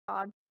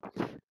God.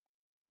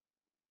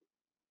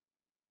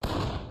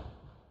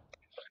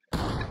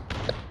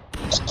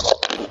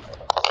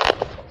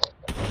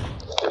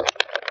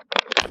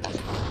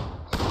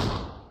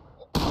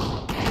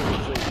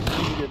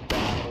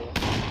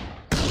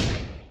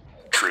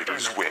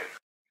 Traders win.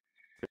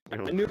 I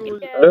knew it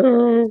was.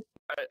 Yeah.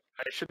 I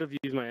should have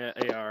used my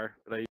AR,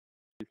 but I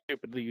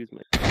stupidly used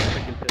my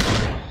freaking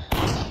pistol.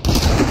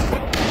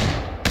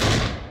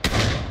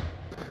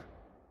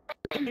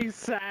 He's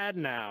sad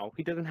now.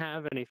 He doesn't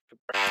have any.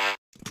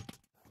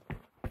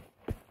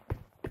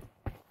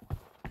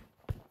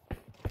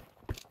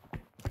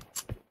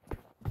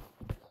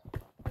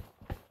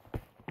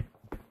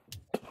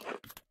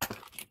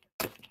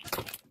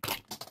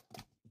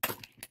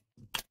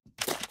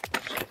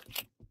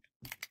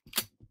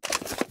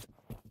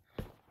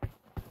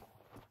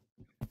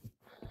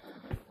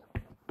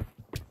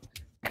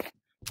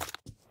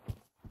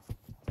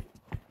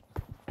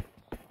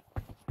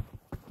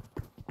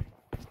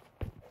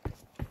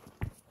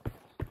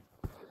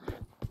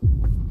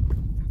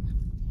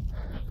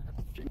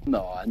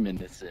 No, I'm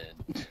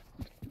innocent.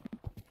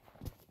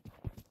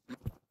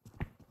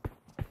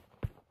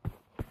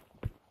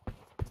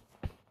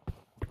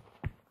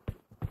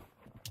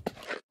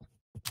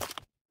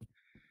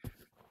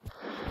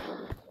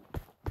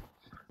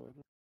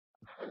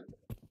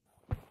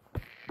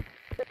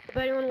 If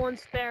anyone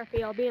wants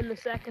therapy, I'll be in the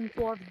second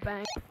floor of the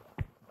bank.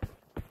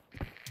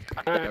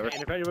 And if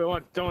anybody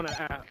wants donuts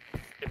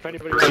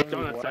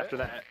after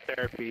that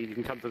therapy, you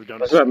can come to the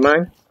donut. What's up,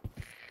 man?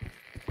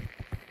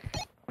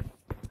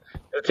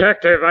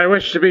 Detective, I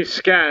wish to be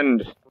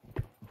scanned.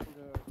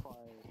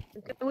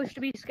 I wish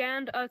to be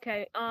scanned?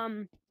 Okay,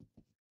 one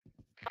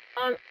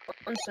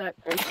sec.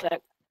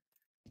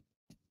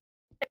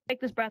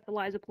 Take this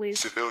breathalyzer, please.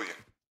 Civilian.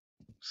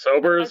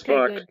 Sober as Okay,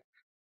 fuck. good.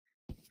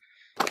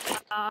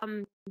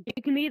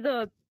 You can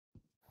either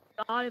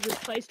die of this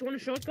place. Do you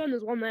want a shotgun?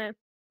 There's one there.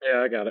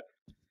 Yeah, I got it.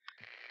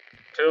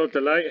 Till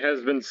Delight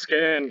has been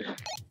scanned.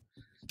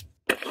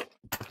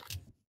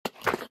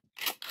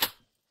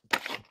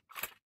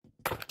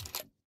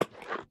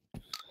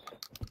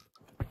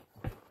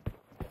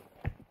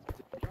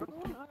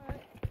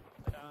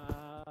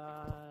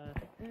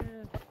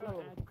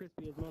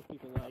 Crispy as most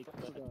people like.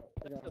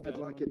 I'd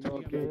like it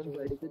 12 gauge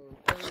flavored.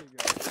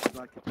 I'd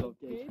like it 12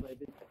 gauge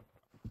flavored.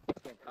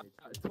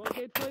 12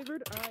 gauge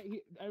flavored?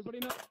 Alright, everybody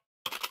know.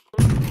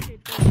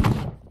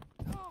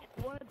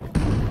 What?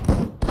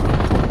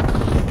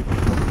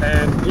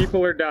 And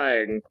people are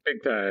dying.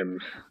 Big time.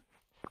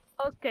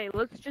 Okay,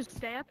 let's just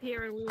stay up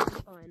here and we will be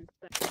fine.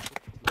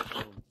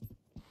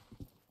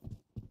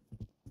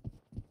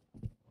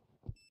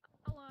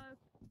 Hello.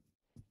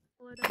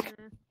 Hello down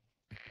there.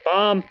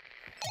 Bomb!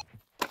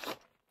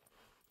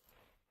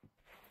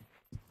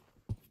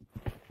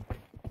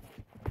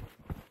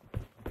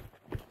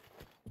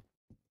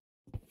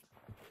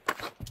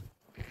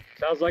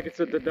 Sounds like it's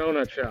at the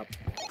donut shop.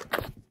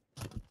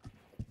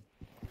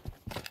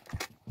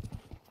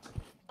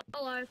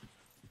 Hello.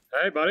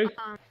 Hey, buddy.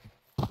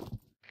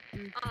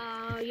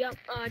 Yep,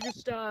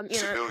 just, you know.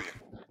 Civilian.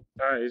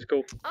 Alright, he's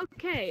cool.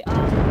 Okay,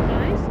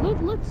 guys,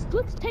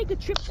 let's take a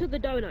trip to the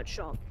donut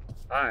shop.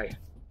 Aye.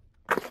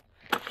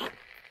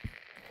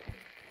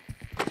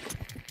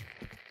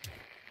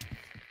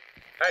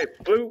 Hey,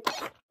 Blue!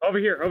 Over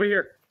here, over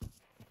here!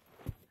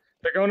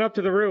 They're going up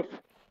to the roof.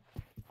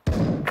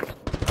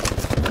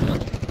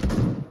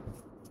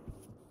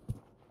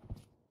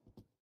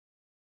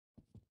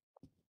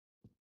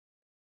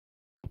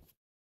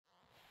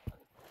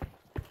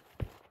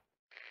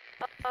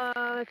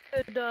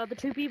 Could, the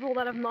two people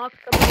that have knocked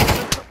come in?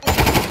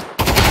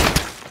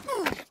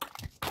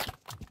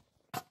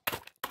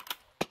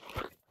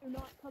 Do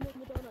not come in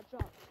the donut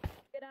shop.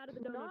 Get out of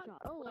the donut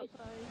shop. Oh, Please.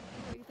 sorry.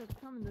 I thought you said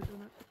come in the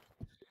donut.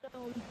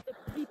 No, the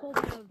people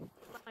that have,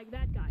 like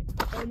that guy,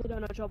 in the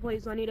donut shop,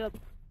 please. I need to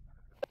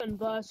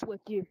converse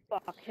with you.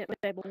 Fuck, hit my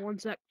table. 1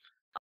 sec.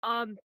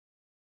 Go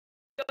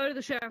to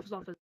the sheriff's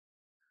office.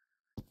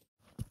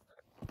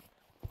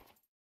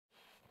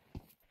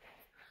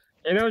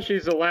 You know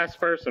she's the last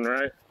person,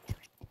 right?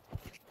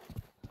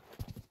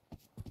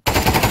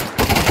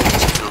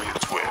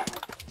 Civilians win.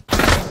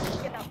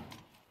 Yeah.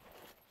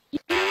 You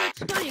know,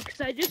 it's funny,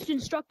 because I just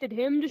instructed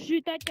him to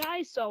shoot that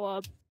guy, so,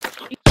 Well,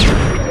 he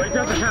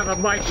doesn't have a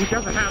mic, he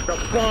doesn't have the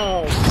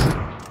balls!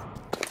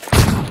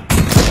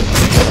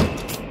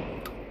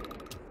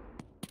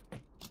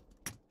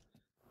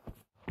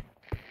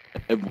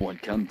 Everyone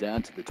come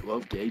down to the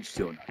 12 gauge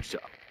donut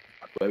shop,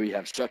 where we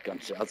have shotgun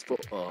shots for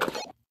all.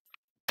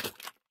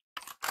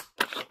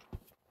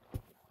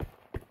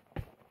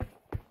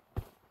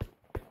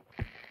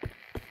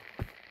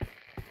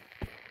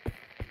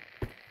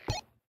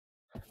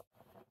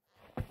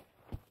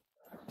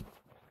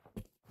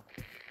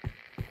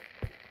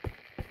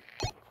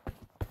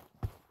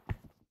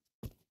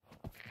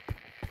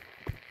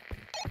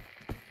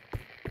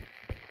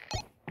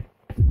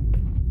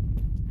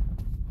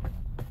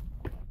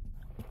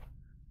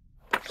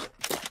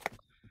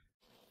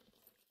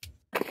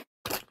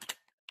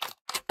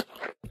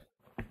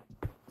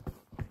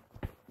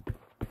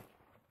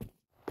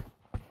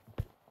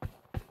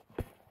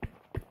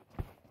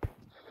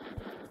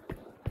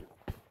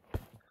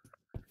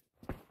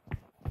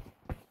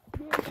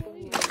 Oh,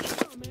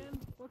 man.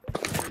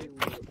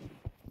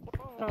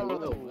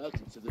 Hello,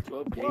 welcome to the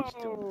 12 gauge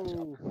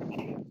donut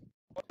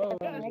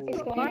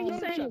shop. Why are you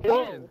saying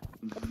Whoa.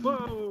 whoa?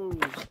 Whoa!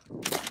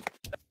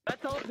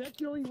 That's all. That's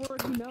the only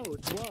word he knows.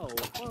 Whoa!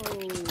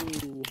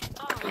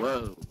 Whoa!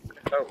 Whoa.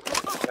 Oh,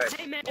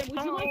 Hey man,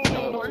 would you like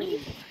some money?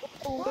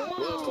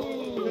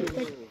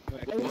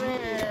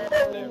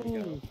 There we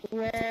go.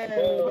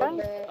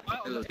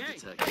 Hello, Hey,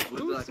 detective. Would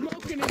you who's like a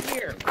smoking in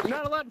here? You're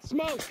not allowed to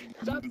smoke.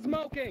 Stop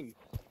smoking.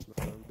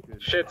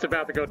 shit's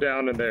about to go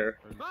down in there.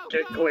 Oh,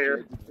 Get God.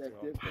 clear.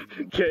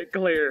 detective? Get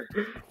clear.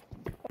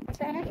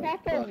 Buckshot.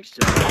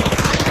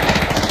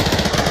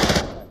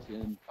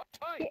 Action.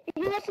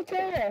 He was a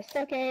terrorist.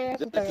 Okay,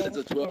 that's a This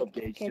is terrorist. a 12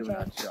 gauge Good job.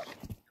 donut shop.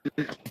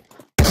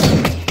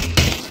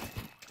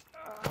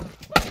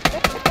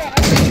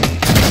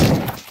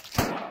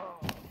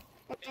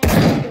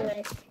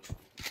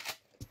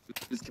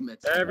 Just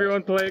commit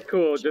Everyone play it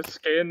cool. Just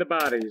scan the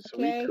bodies.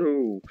 Okay. We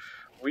cool.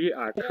 We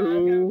are Yeah,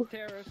 cool.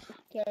 terrorist.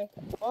 Okay.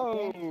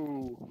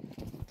 Whoa!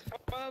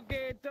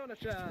 Okay,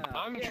 donut shop.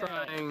 I'm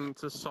trying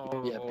to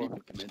solve Yeah, people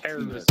commit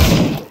terrorist.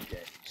 suicide. 12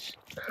 gauge.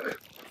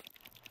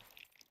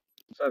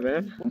 What's up,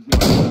 man?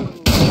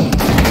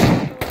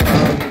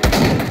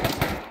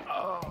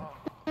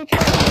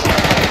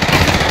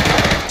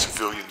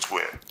 Civilians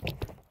win.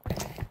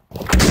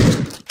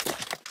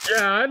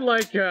 Yeah, I'd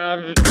like,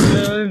 yeah.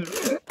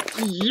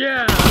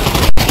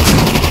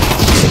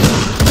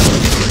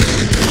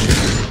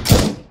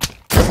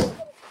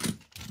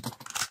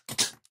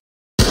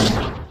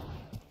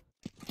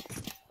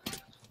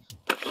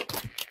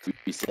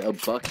 We sell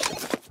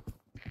buckshot.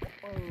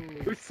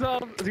 We sell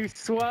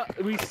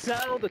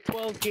the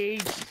 12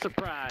 gauge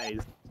surprise.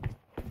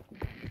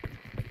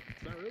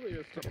 It's not really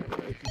a surprise.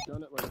 You've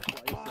done it like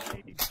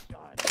twice.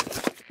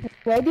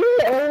 Why do you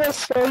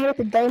always show me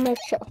the donut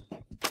shop?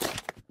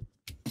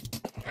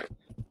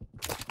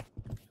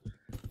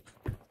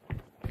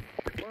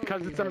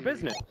 Because it's our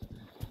business.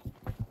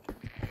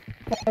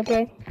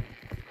 Okay.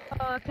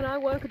 Can I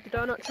work at the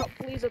donut shop,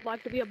 please? I'd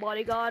like to be a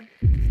bodyguard.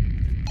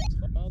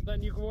 Well,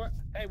 then you can work.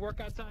 Hey, work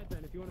outside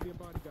then. If you want to be a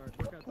bodyguard,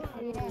 work outside.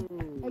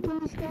 Yeah. I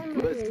can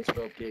stand Where's this. the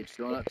 12 gauge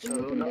donut shop?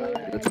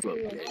 The 12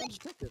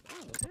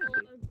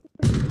 gauge.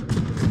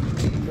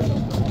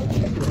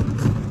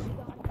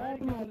 I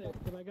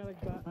got it,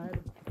 but I had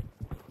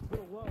a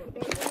little low.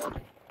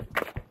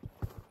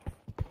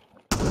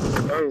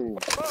 Oh.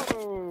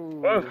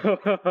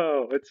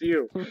 Whoa, it's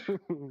you.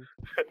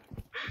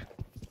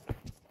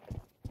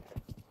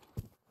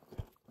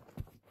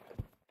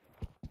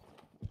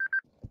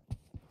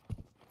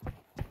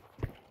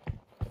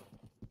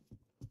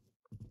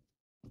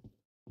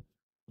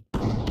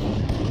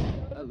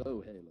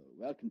 Hello, Halo.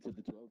 Welcome to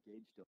the 12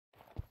 gauge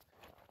donut.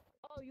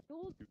 Oh, you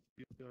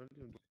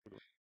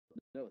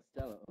No,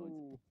 Stella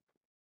owns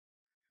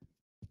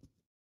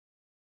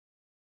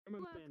I'm a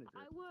work. manager.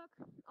 I work.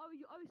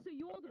 So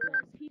you're the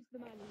boss. He's the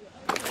manager.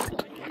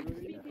 Okay, I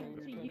need to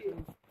speak to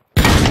you.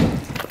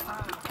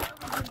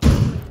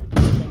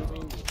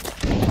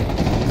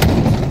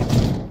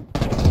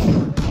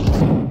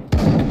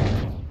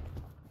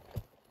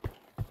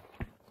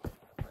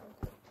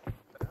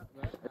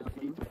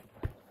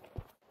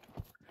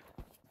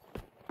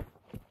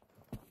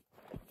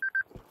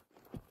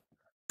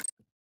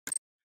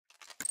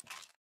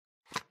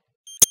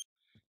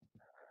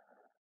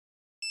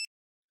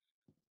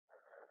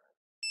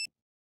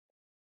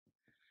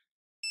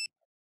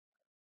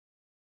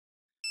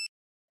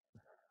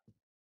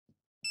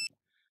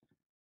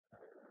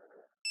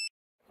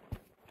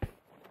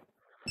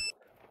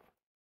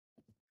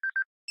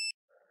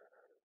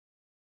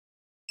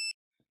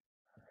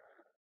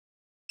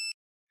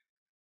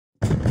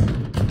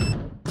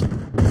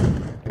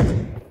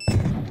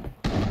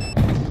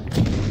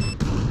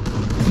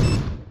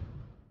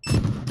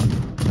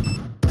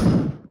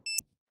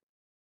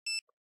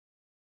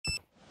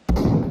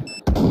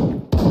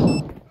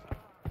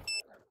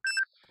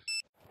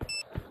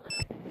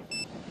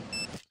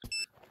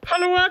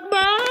 Hello,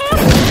 Akbar!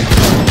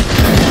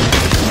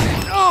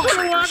 Oh,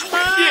 Hello,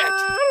 Akbar! shit!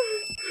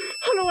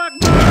 Hello,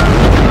 Akbar!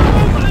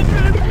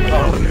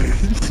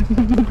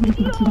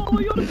 No,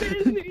 your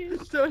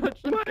business.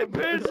 My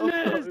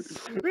business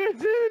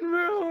is in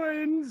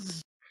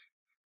ruins.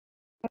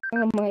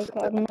 Oh my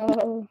god,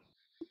 no.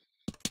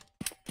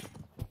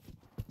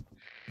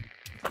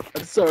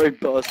 I'm sorry,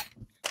 boss.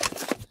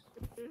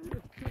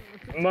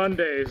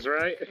 Mondays,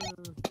 right?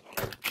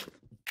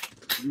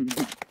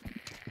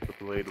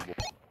 Relatable.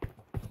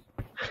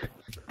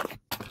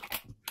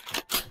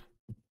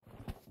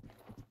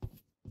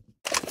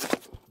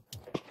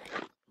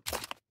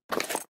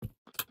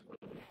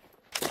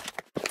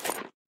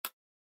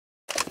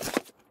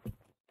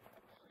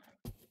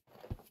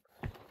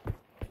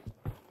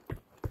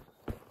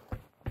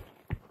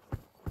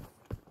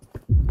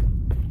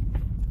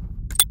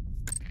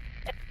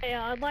 Hey,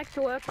 I'd like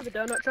to work for the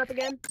donut shop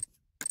again.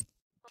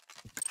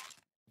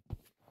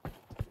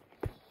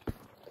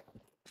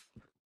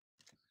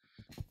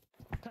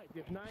 Type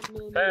We have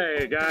 9mm.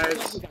 Hey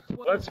guys, We got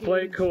 12 let's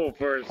play gauge. cool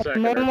for a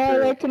second I'm on my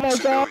way or to my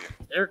job. Civilian.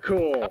 two. You're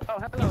cool. Oh,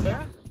 hello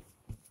there.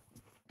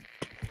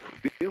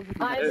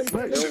 I've been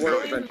Smoke, You'll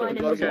work playing my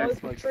name eventually. is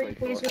Okay. Low Tree,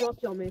 please do not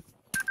kill me.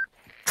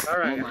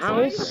 Alright, Oh my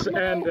House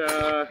and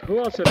who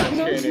else did I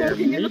scan here?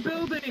 Smoking in the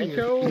building.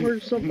 Nico or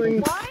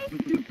something? Why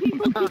do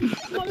people keep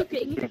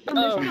smoking in this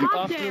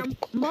goddamn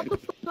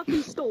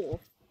motherfucking store?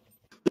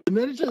 The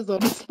manager's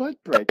on a smoke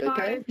break,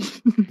 okay?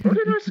 Who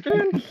did I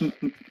scan?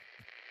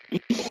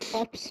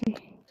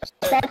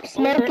 Stop We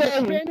smoking.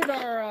 expanded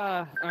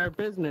our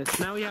business.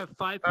 Now we have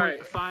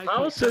 5.5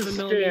 House is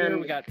millimeter.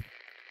 scanned. We got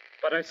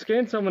But I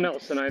scanned someone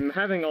else and I'm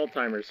having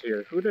Alzheimer's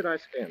here. Who did I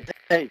scan?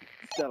 Hey,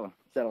 Stella,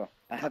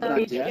 I have an Oh,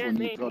 idea yeah, for a new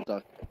me.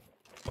 product.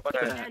 What's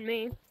that? And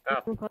me. Oh.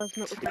 Because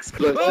not with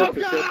Explosive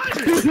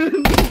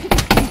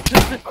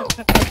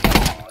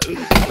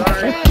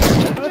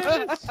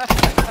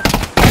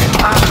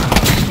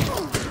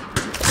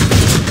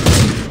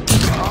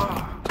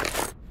Oh,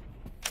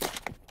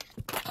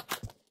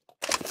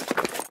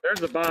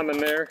 There's a bomb in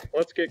there.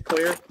 Let's get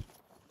clear.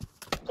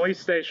 Police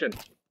station.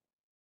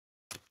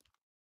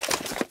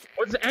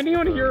 Was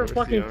anyone here a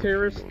fucking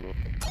terrorist?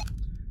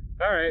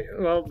 Alright,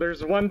 well,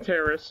 there's one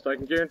terrorist. I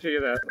can guarantee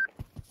you that.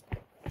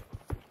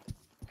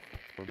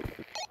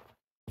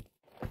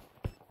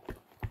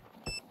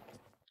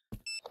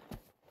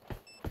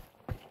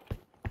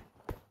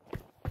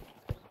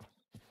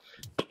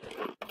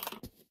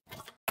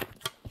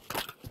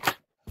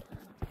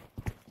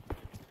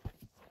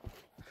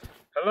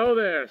 Hello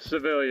there,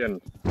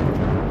 civilian.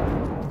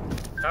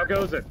 How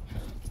goes it?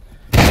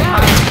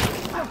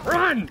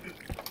 Run!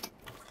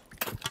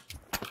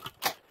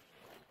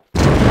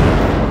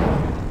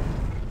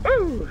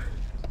 Woo!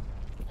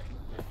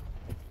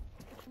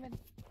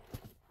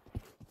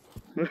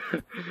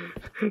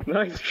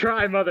 Nice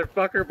try,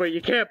 motherfucker, but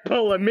you can't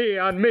pull a me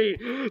on me.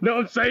 Know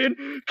what I'm saying?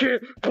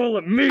 Can't pull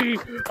a me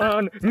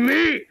on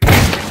me!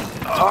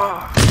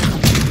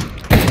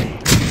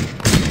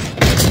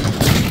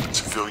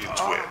 Civilians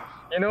win.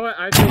 You know what?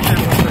 I think that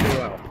went pretty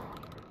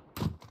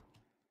well.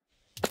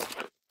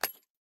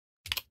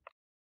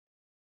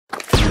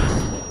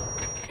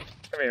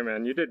 Come here,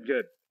 man. You did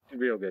good.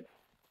 Real good.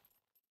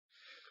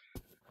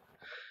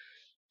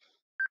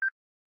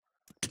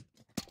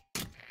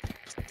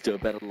 Do a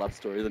better love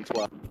story than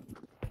Twat.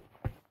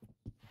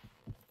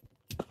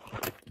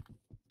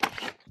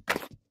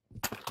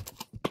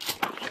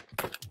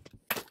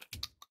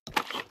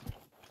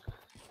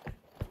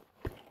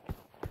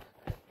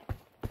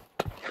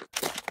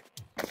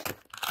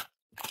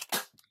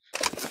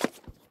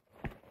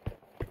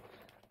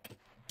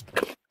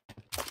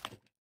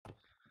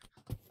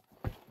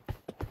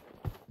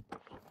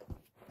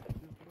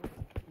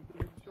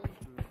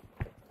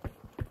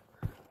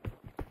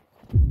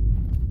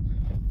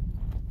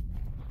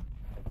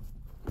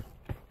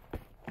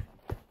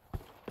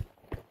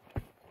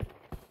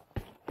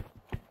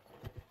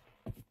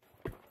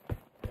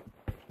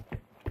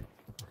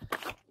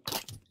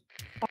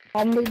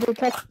 I'm the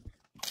detective.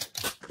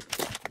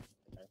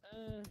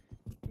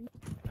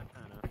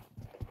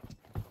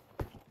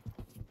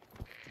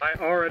 I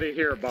already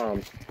hear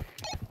bombs.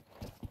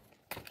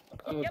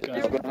 oh Yep, god.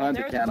 there's a bomb, Behind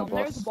the there's a counter, bomb,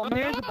 there's a boss. bomb,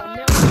 there's a bomb,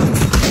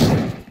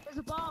 there's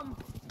a bomb.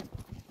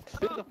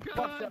 Who Oh, the God.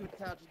 fuck's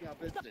sabotaging our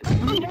business?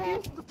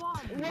 There's the bomb.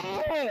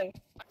 Where?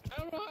 I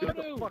don't know Who how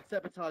the to. fuck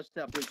sabotaged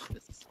our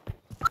business?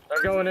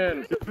 They're going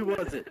in. Who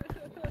was it?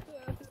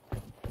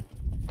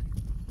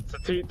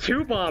 It's a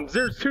two bombs.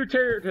 There's two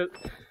terrorists.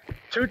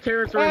 Two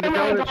terrorists are in the Oh my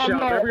donut God,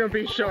 shop. no. Everyone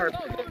be sharp.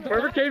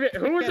 Whoever came in,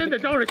 who was in the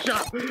donut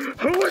shop?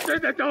 Who was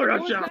in the It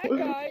donut was shop? that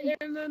guy,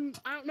 and then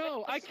I don't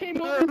know. I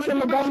came over. Who's in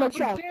the donut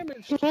shop?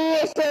 Damaged. Who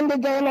is in the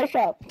donut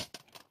shop?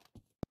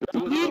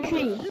 Who was You in the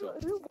three. donut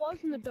shop? Who was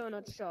in the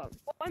donut shop?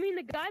 Well, I mean,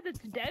 the guy that's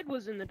dead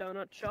was in the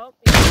donut shop.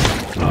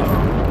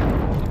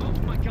 Oh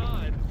my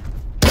god.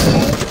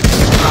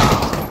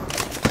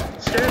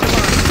 Scan the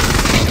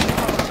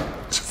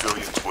box.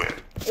 Civilians win.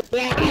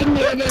 Yeah, I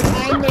knew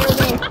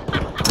it.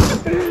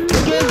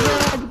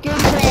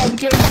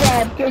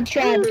 Good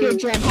job.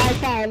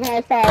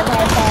 High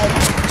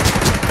five.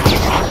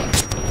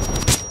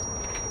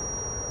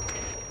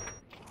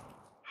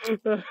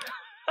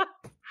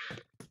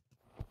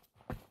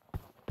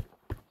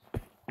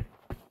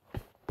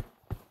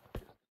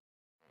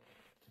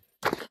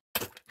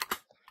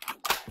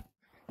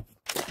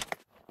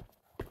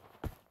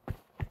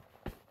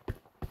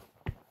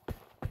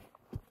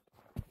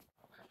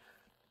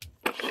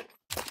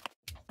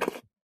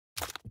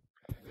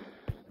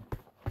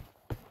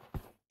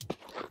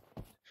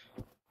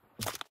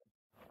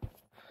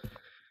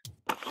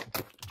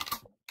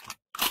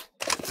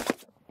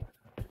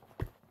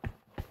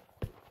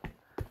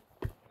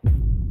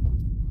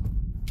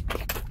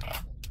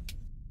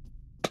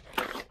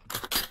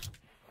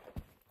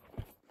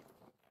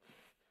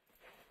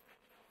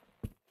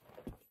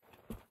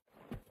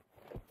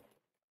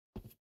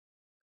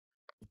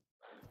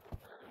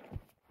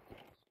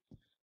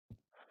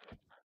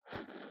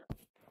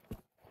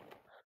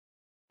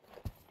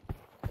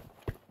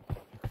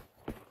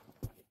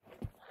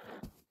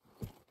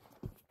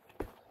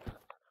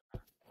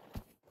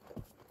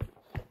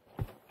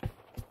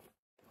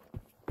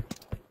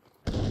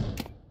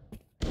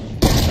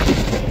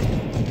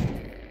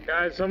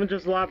 Guys, someone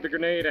just lobbed a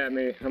grenade at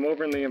me. I'm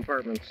over in the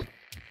apartments.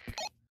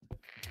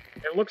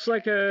 It looks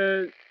like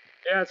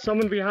yeah,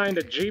 someone behind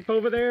a Jeep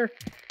over there.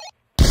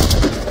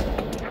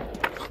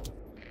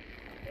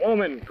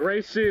 Woman,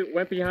 gray suit,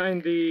 went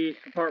behind the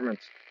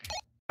apartments.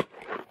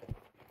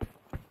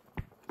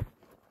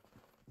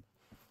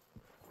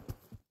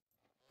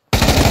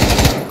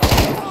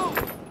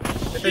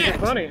 You think it's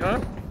funny,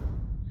 huh?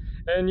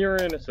 And you're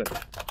innocent.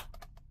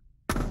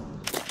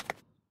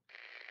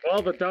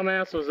 Well, the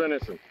dumbass was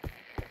innocent.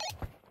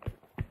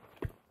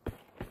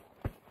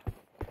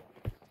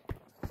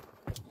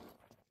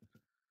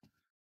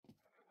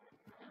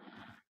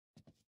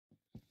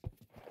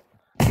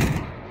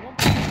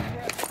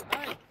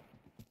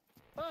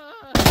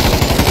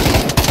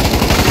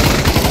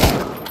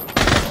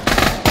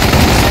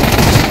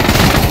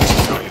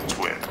 Civilians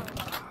win.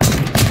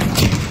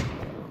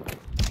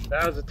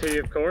 That was a T,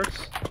 of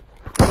course.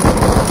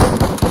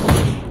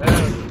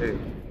 That was a T.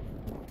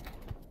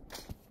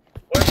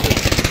 What's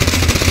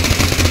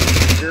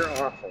this? You're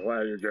awful.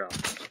 Wow, your job.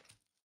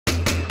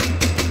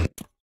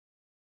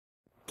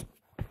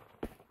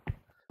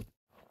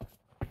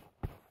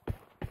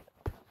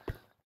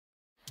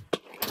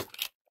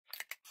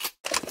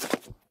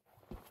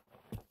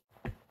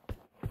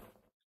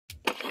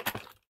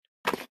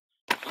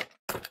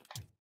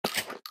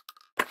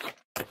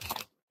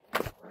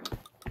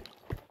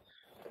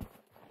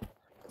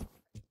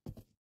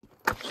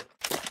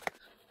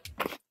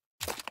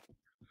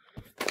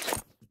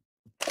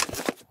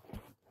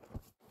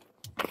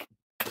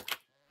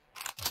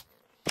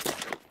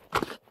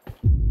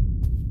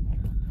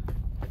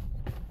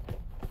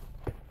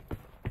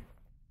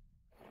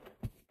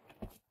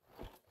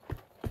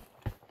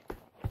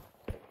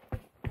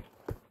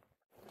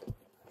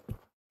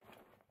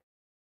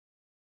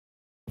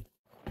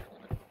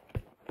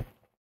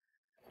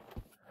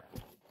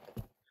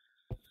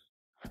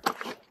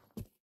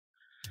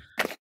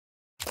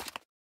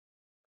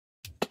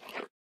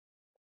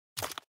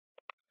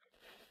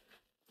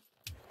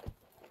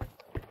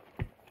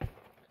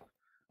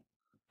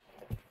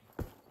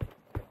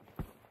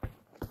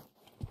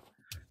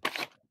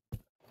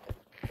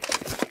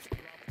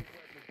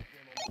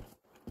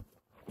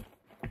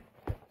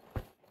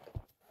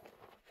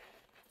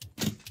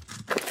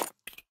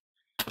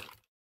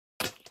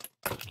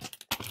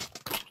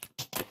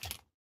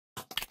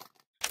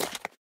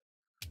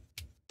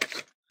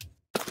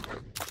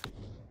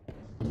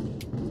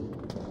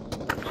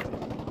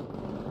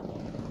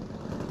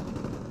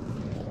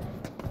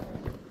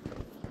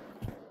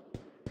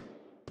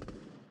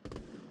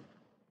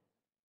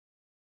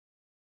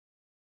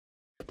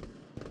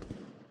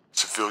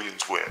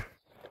 Civilians win.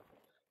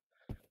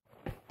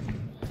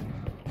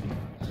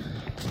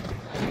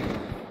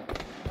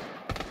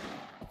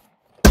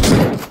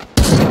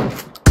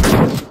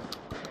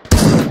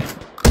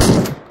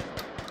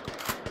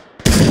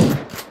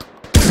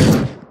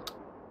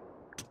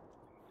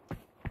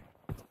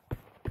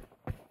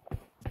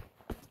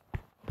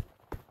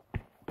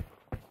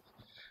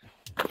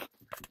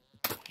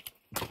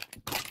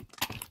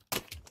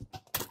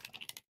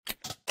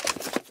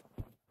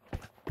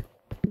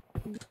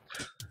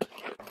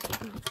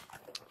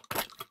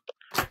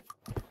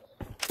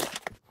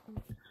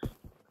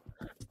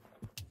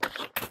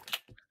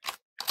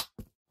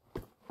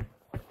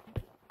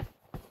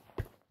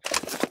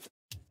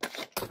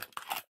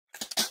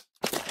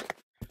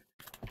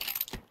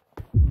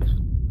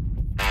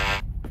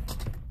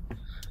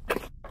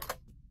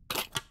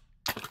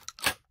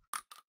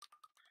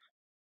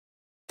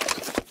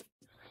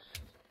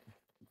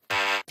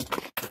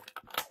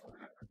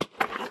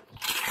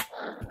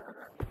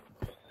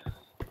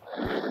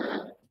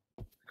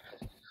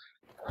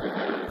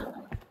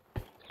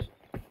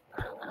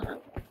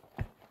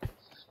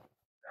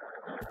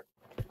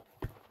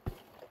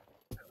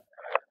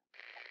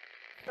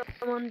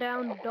 Someone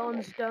down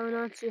Don's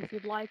Donuts if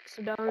you'd like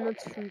some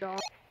donuts from Don.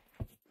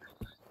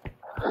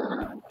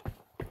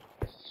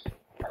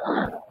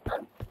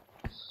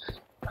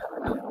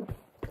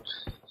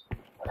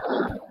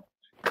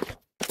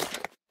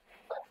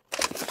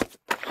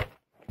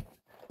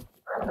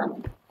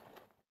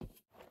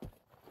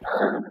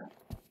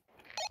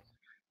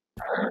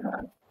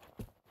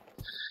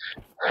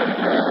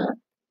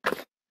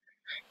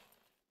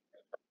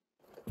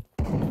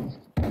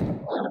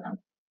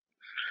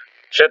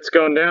 Shit's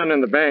going down in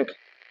the bank.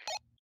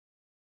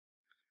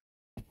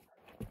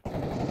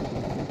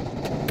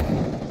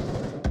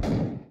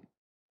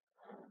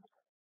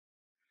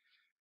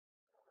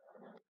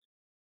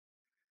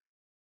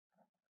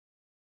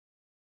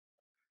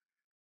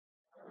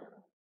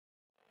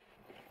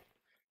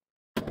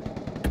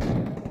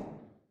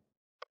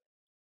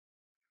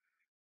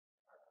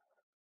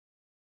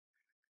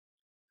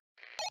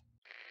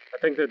 I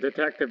think the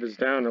detective is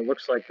down. It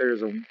looks like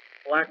there's a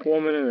black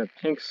woman in a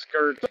pink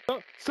skirt.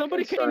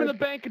 Somebody came Inside. to the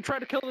bank and tried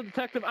to kill the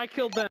detective. I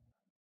killed them.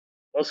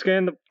 Well,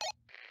 scan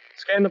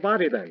the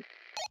body then.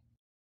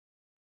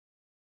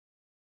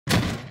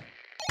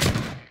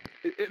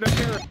 The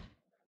sheriff.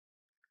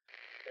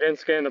 He didn't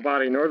scan the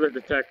body, nor the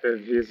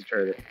detective. He's a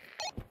traitor.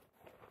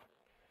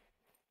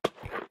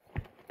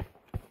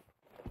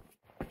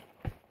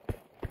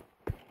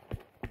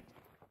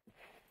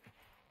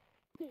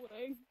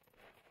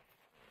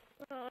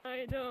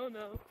 I don't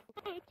know.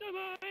 What am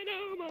I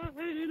know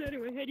mine?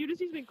 Anyway, hey, you just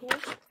seems been cool.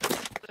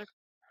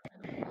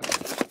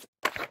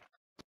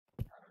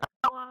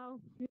 Wow.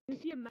 You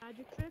see a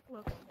magic trick?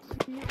 Look.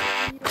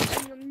 Civilians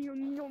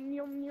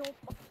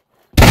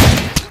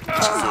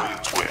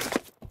win.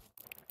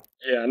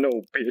 Yeah, no,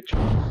 bitch.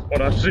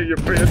 When I see you,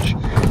 bitch,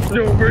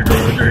 no big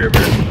idea,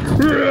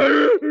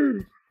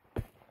 bitch.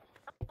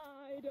 I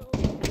don't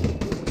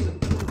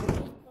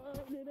know.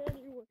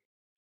 Anyway.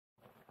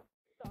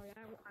 Sorry,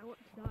 I want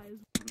to die as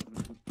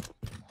well.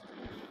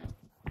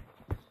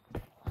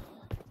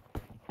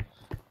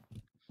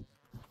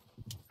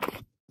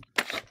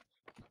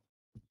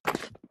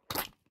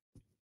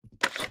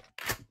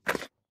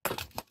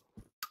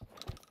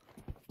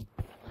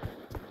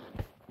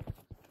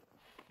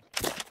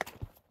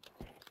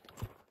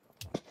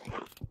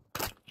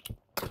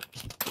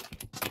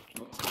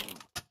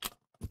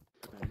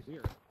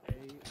 Here.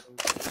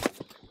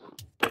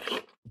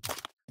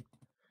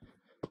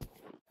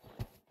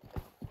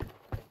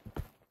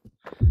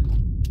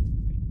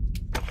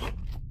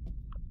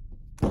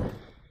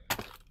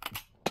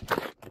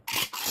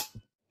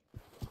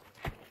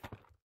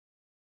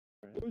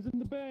 Who's in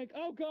the bank?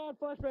 Oh god,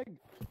 flashbang!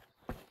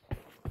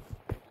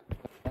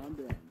 Calm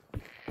down.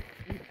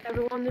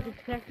 Everyone, the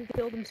detective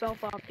killed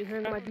himself after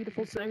hearing my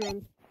beautiful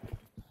singing.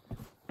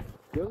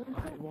 Really?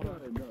 No,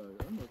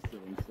 I'm not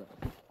stealing stuff.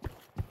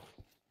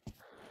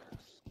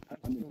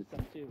 I'm into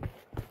stuff too.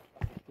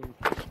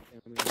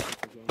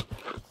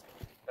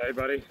 Hey,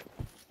 buddy.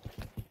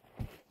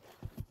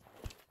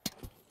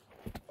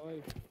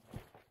 Oi.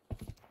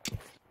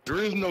 There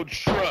is no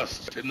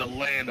trust in the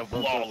land of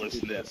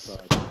lawlessness. I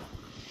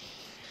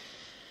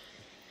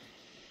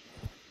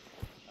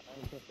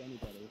don't trust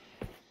anybody.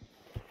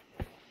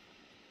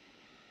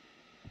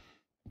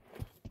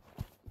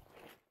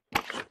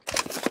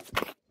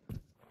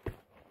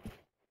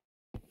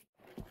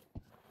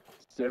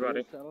 Hey,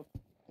 buddy.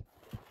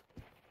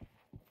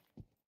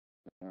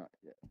 Alright,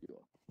 yeah, you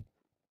are.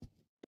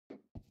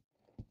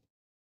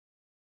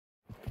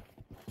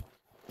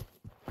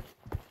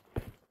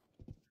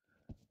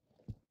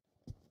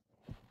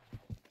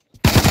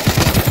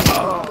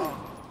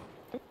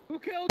 Who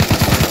killed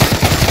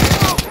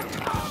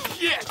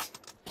you?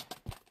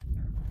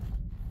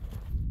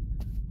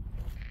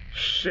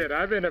 Shit,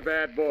 I've been a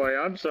bad boy.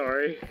 I'm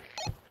sorry.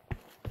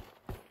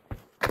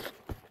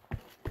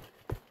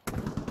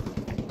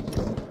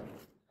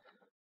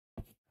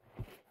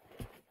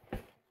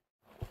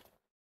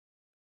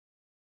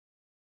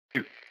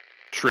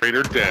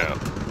 Traitor down.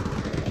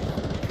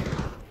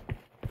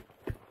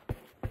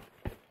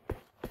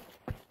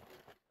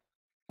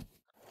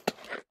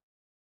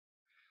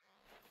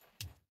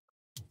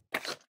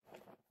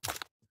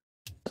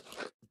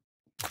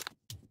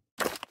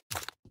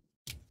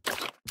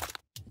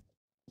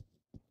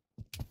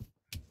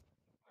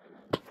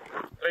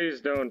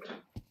 Please don't.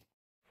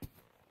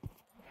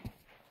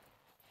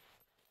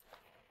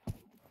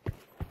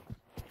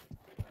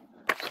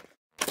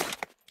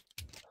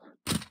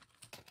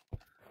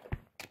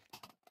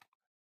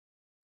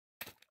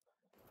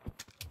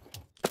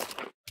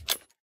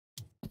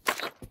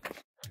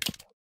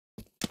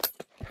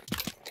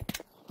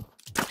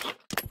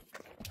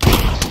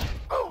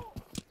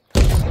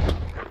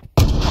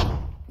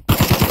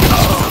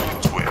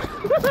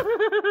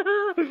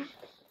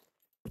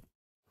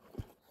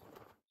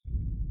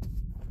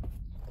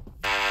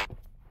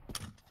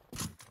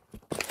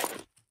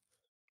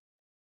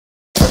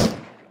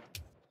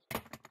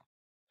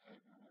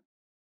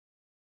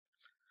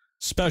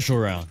 Special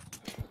round.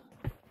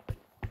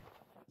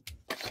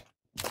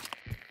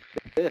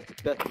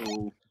 Fifth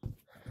battle.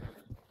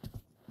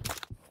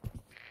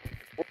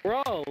 We're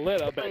all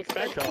lit up at Wait,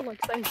 special. like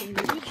saying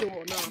legal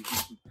or not?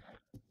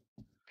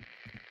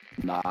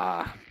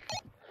 Nah.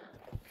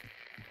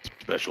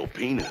 Special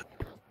peanut.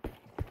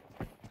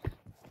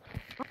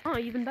 Oh,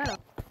 even better.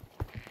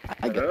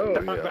 I got Oh,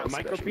 Talk about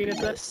micro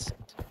penises.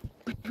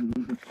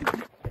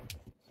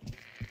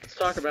 Let's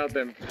talk about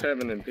them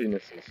feminine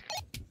penises.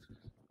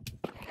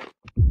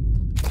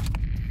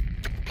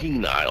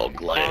 Penile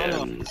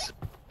glands.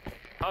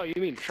 Oh, you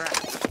mean trap?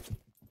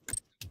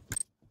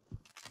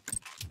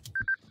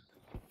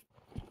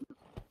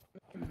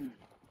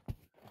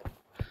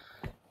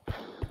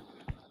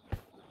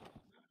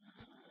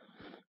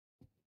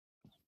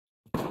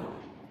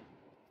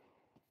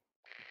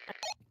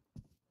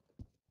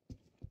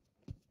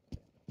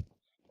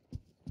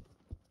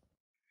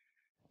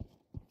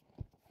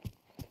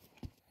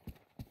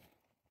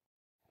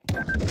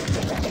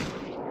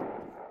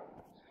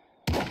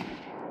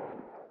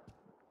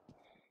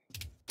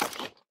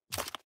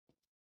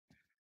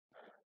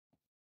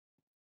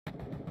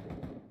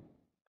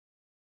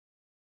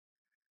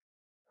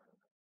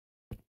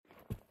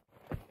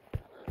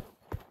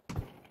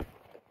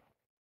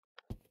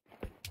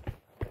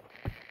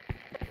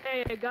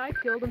 Hey, a guy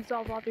killed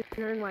himself after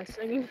hearing my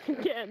singing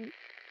again.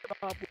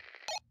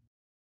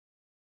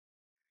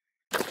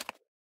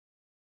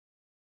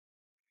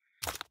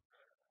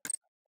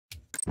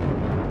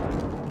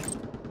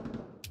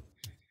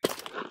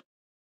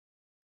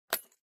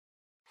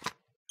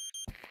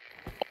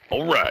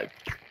 Alright.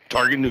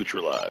 Target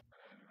neutralized.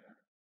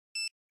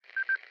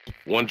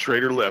 One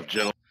traitor left,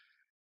 gentlemen.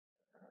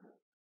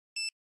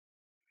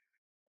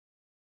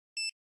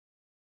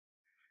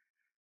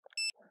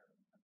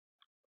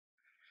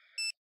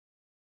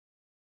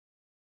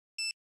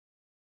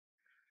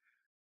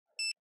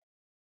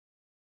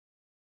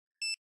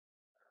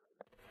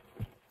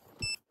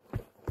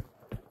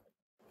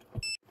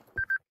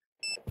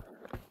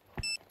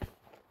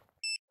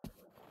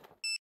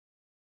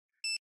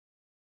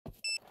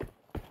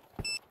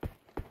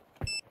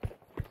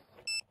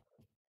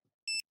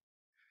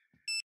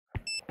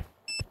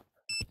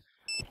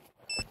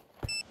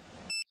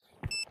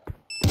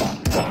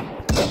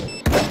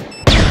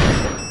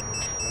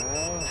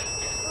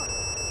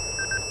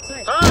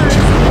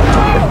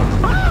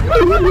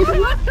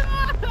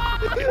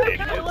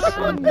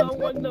 No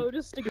one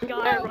noticed a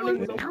guy running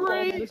with a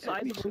bomb the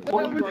size of a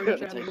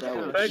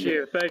fucking Thank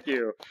you, thank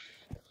you.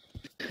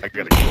 I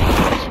gotta get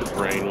a piece of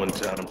brain one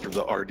time for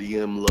the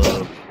RDM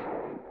love.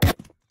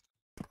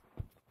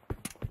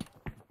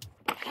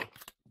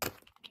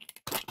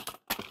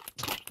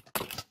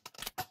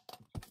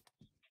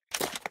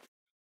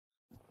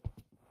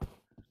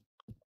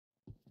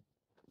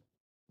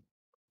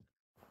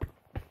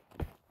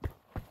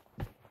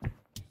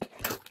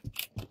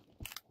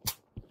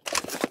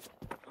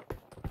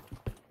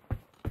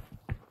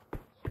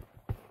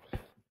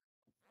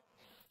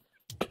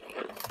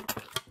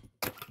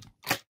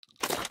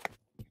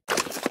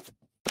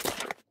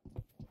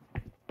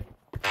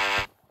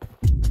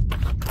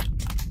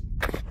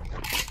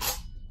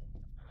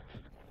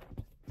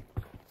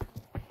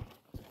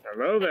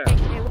 Hello there.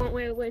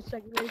 Hey, wait a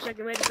second,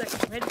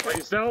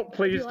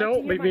 Please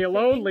don't, leave me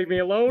alone, leave me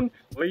alone,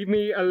 leave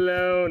me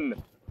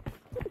alone.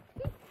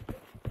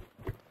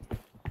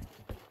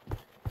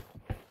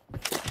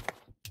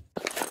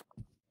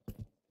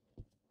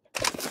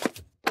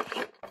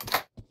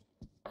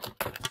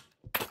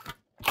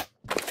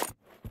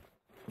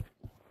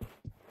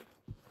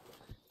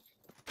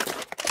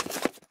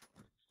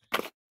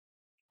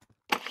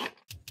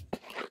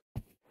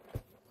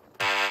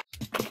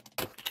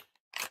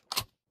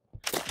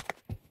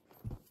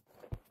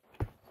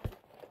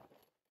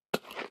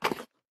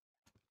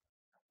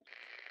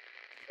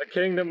 The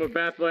kingdom of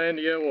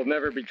Bathlandia will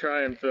never be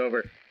triumphed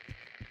over.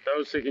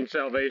 Those seeking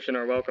salvation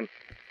are welcome.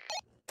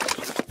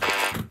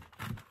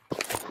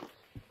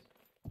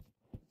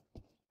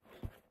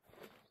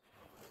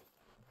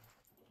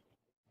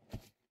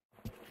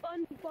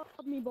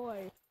 Unfuck me,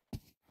 boy.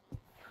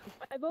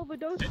 I've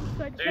overdosed. Do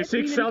you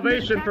seek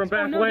salvation from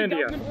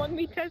Bathlandia? Want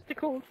me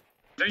testicles.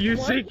 Do you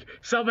seek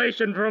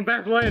salvation from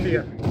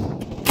Bathlandia?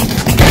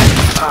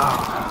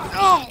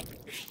 Oh,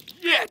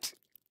 shit!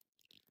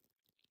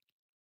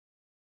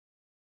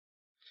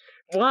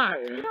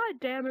 Why? God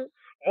damn it.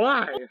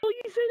 Why? Oh,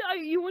 you said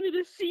you wanted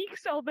to seek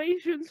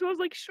salvation, so I was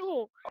like,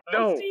 sure.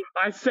 No,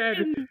 I said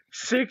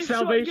seek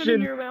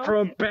salvation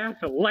from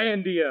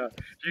Bathlandia.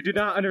 You do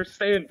not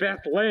understand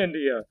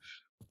Bathlandia.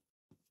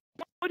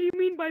 What do you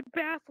mean by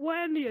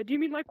Bathlandia? Do you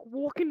mean like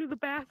walk into the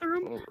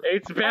bathroom?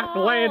 It's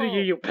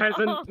Bathlandia, you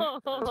peasant.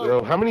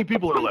 So, how many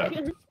people are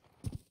left?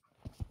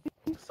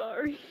 I'm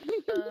sorry.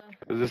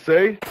 Does it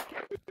say?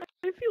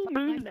 I feel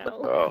mean now.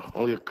 Oh,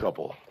 only a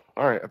couple.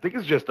 Alright, I think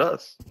it's just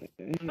us.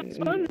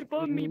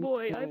 SpongeBob me,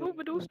 boy. I've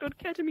overdosed on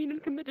ketamine and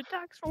committed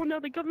tax fraud. Now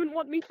the government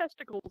want me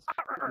testicles.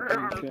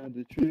 Oh,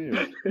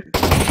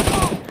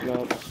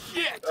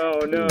 shit!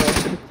 Oh no.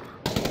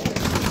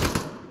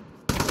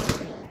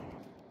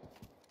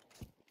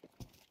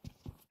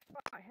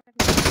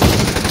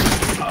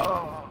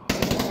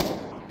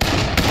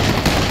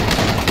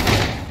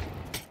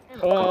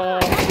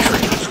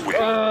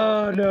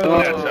 Oh no.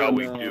 That's how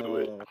we do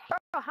it.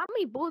 Bro, how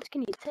many bullets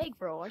can you take,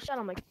 bro? I shot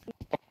him like.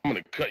 I'm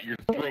gonna cut your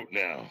throat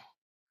now.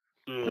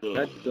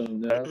 That's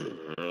done now.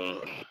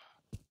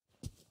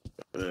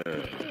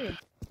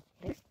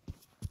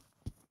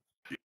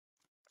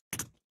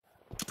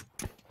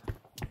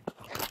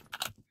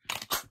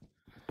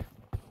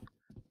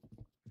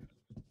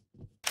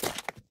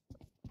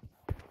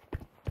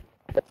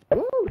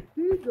 Oh,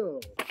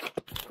 Seagull!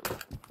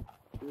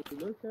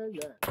 Look at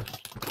that.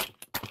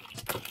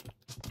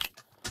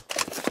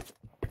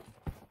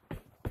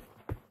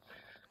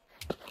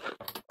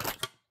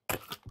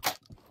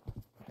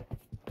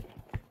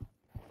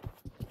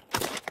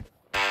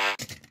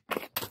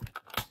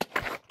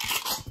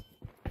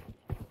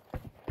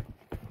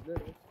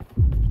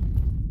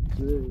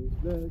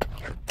 Look.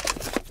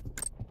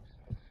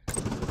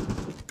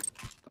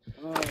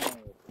 Oh,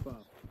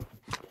 fuck.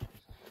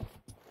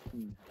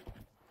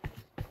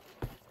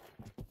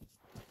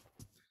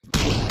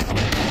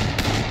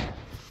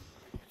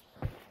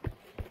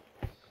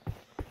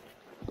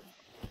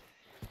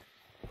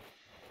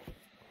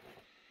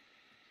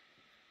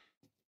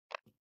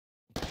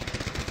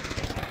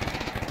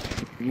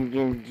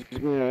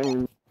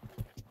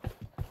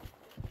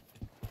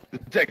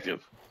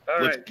 Detective,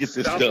 let's get this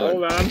stop, done.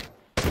 Hold on.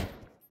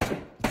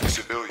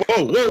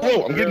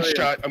 Whoa, I'm getting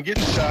shot. Voices,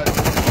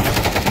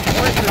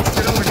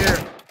 get over here.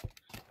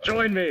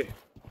 Join me.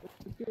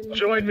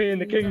 Join me in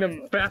the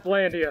kingdom of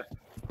Bathlandia.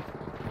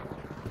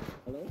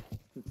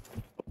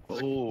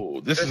 Oh,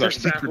 this is our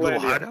secret little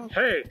hideout?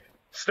 Hey,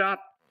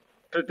 stop.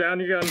 Put down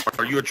your gun.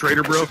 Are you a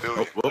traitor, bro?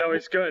 Oh, No,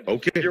 he's good.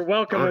 Okay. You're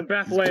welcome in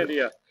Alright, he's good.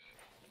 Bathlandia.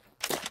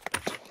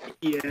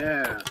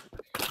 Yeah.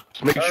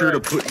 Just make sure to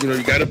put,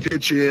 you gotta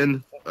pitch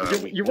in.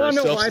 You we're want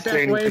a to know why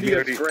self-sustaining Bathlandia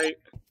community. is great?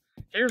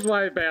 Here's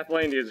why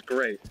Bathlandia is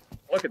great.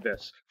 Look at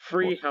this.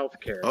 Free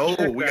healthcare. Oh,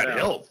 Check we that got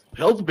out.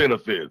 health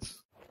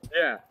benefits.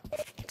 Yeah.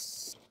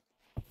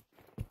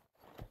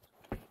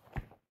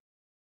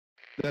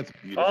 That's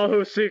beautiful. All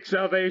who seek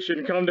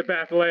salvation come to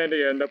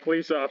Bathlandia in the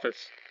police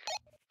office.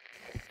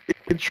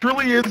 It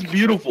truly is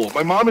beautiful.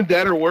 My mom and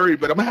dad are worried,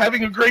 but I'm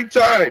having a great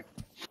time.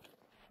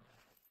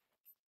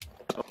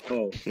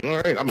 Oh. All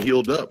right, I'm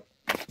healed up.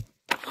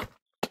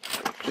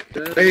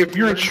 Hey, if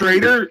you're a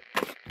traitor,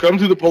 come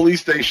to the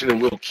police station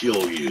and we'll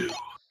kill you.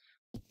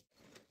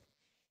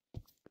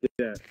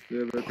 Yeah.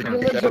 You That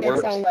legit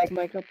works. sound like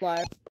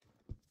Markiplier.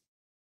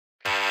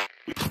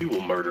 We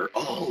will murder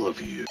all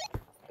of you.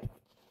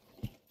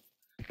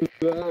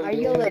 Are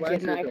you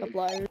legit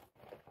Markiplier?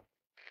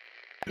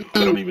 I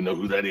don't even know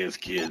who that is,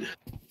 kid.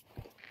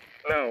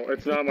 No,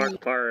 it's not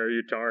Markiplier,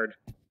 you tard.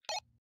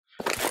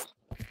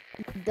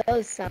 It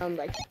does sound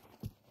like.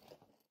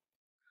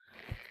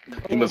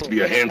 He must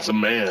be a handsome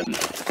man.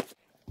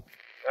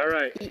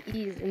 Alright.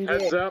 He is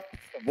Heads indeed. up.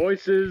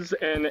 Voices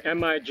and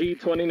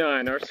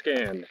MIG-29 are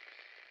scanned.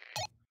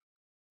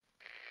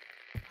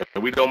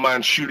 And we don't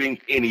mind shooting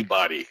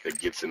anybody that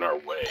gets in our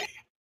way.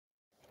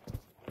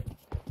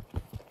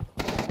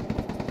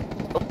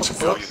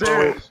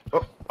 Upstairs.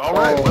 Oh, all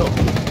right,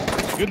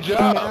 well, good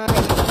job.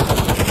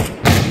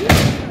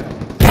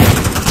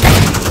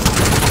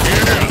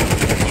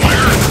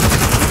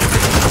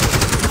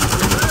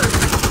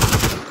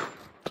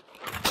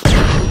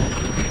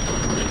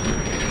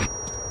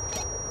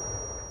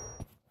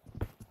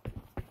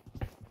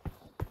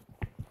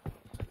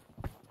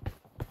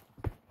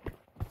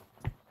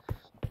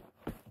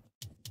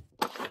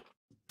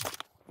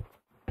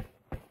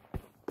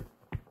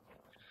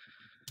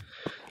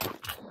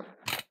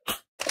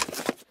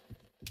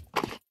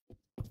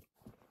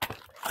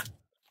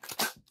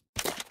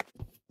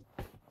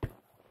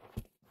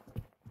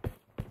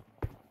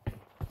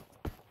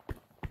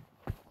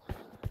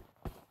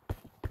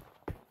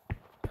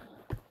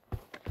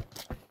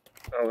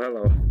 Oh,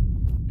 hello.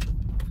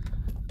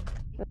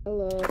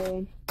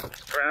 Hello.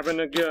 Grabbing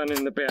a gun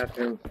in the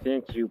bathroom.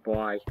 Thank you,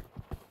 boy.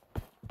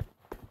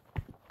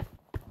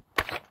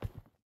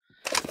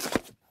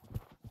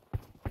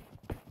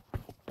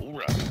 All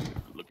right.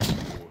 Looking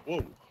for.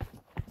 Whoa.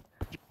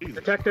 Jesus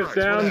Detectives Christ,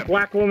 what down. happened?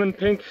 Black woman,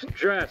 pink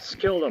dress.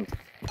 Killed him.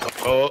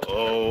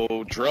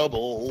 Uh-oh,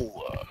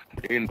 trouble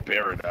in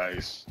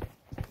paradise.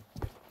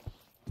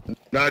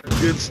 Not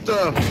good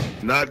stuff.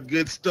 Not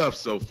good stuff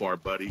so far,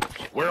 buddy.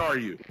 Where are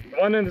you?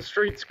 One in the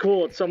street's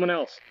cool. It's someone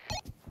else.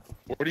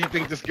 Where do you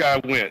think this guy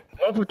went?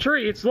 Loaf of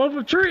tree. It's loaf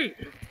of tree.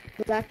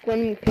 Black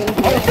woman pink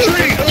Oh, dress.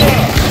 tree!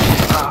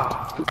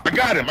 I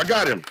got him. I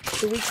got him.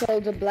 Do we kill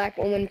the black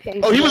woman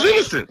pink Oh, he was dress?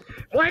 innocent.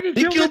 Why did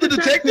He you killed the kill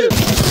detective.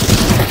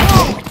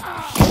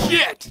 Oh,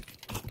 shit!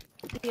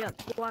 Yeah,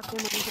 black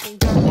woman in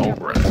All dress.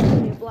 right.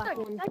 Yeah, black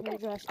woman in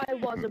dress. I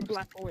was a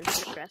black woman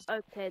in dress.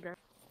 Okay then.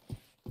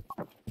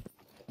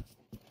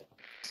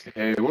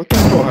 Hey, what the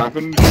hell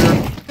happened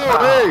here?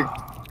 Oh,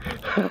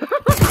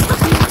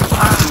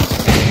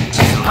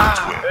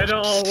 It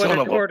all Son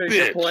went of a according to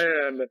bitch.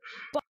 plan.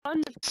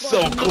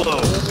 So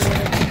close.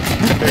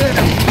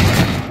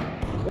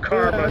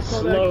 Karma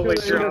slowly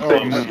hey! turned Oh,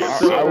 things. man, It's I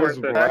so was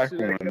a worth it. black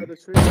one.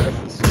 That's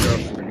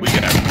disgusting. We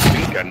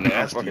got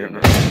nasty. Fucking in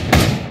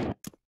hell.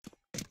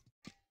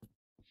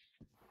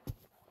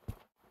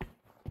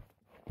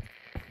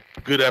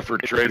 Good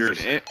effort, traders.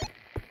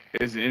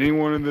 Is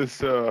anyone in this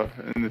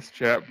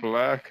chat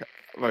black?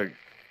 Like,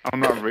 I'm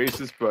not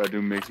racist, but I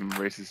do make some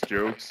racist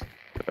jokes.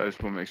 I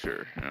just want to make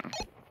sure, you know.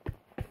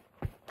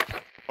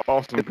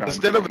 Awesome.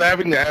 Instead of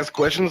having to ask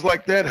questions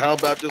like that, how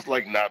about just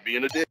like not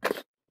being a dick?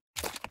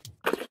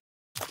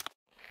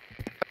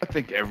 I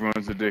think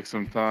everyone's a dick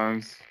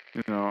sometimes,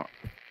 you know.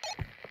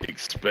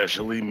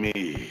 Especially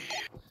me.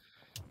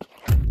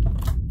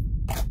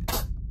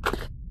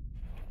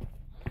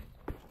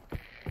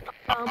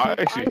 I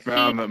actually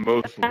found that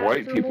most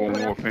white people are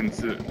more offensed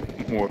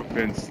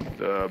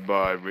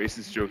by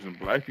racist jokes than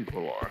black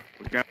people are.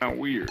 It's kind of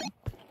weird.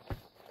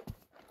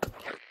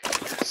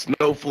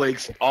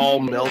 Snowflakes all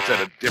melt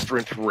at a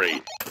different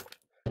rate.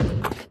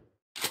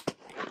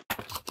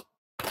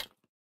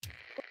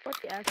 What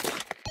the ass?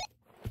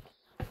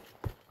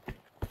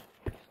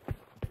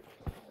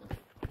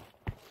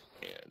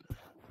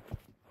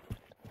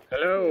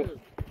 Hello.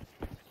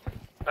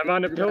 I'm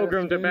on a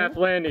pilgrim to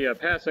Bathlandia,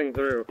 passing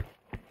through.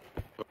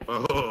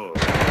 Oh.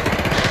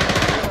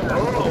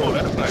 Oh,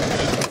 that's not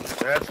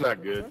good. That's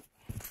not good.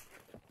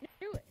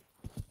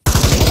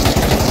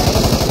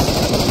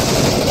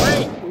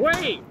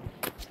 Wait!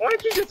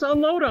 Why'd you just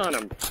unload on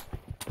him?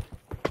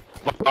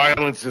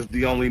 Violence is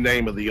the only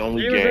name of the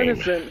only He was game.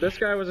 innocent. This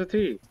guy was a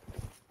T.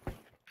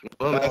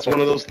 Well, that's one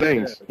of those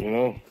things, you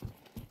know.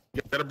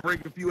 You gotta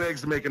break a few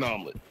eggs to make an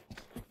omelet.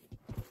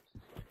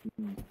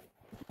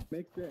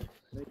 Makes sense.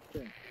 Makes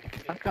sense.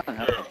 I can't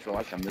help but feel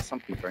like I missed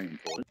something very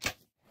important.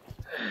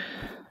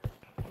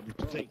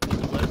 Take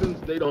these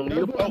lessons, they don't need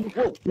them.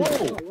 Oh,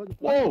 whoa,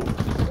 whoa,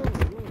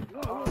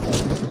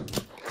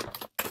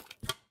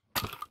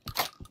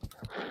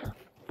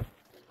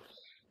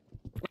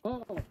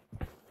 Oh.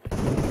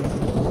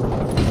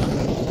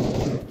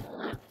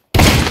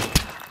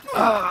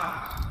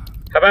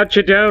 How about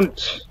you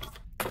don't?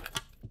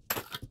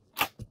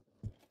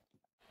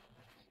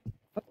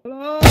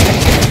 Hello.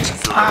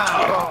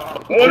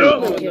 What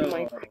up?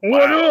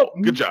 What up?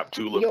 Good job,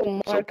 Tulip. Yo,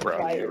 I'm so Markiplier.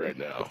 proud of you right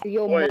now.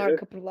 Yo, Wait.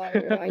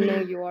 Markiplier. I know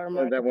you are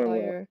That went well.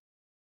 Markiplier.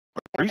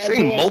 Are you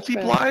saying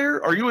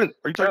multiplier? Are you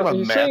talking about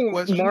He's math saying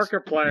questions?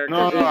 Markiplier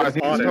No, because I he's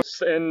think he's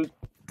honest, and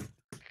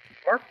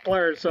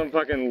Markiplier is some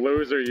fucking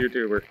loser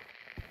YouTuber.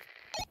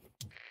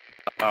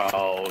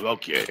 Oh,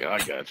 okay. I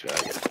got you.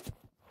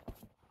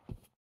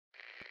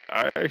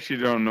 I actually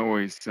don't know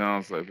what he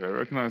sounds like, but I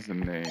recognize the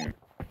name.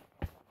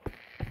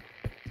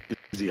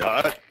 Is he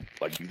hot?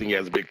 Like, you think he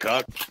has a big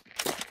cock?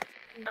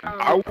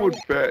 I would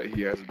bet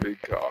he has a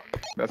big cock.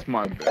 That's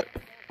my bet.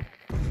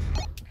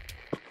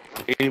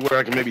 Anywhere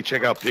I can maybe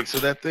check out pics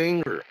of that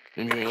thing or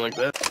anything like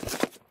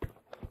that?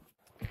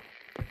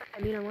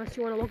 I mean, unless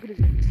you want to look at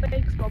his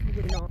fakes,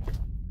 probably not.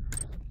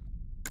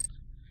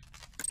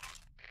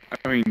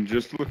 I mean,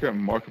 just look at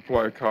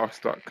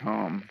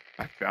MarkiplierCocks.com.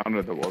 I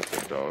founded the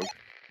website, dog.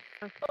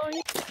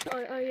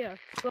 Oh yeah.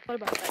 What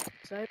about that?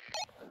 So,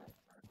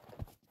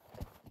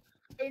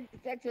 Hey,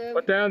 detective.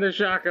 Put down the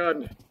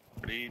shotgun.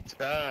 Free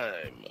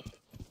time.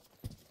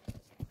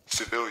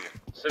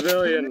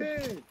 Civilian.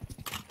 Hey.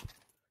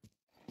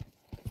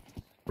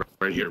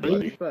 Right here,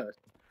 Ladies buddy. first.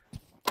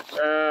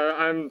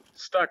 I'm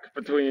stuck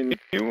between.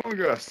 Anyone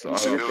got a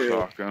sawed-off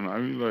shotgun? I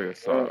really like a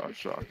sawed-off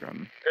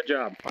shotgun. Good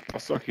job. I'll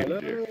suck you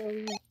dick.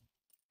 Hello.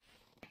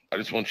 I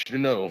just want you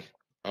to know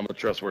I'm a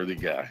trustworthy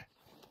guy.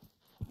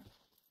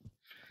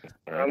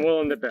 All I'm right.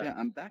 willing to bet. Yeah,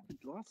 I'm back. The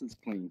glass is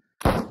clean.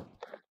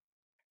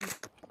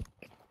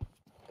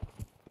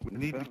 We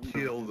need to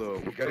kill, though.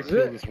 We gotta Is kill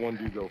it? this one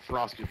dude, though.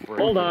 Frosted Flame.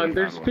 Hold on,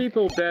 there's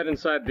people dead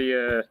inside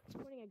the,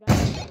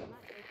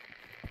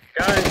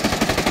 Guys,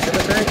 in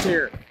the bank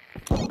here.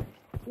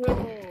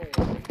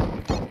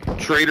 Whoa.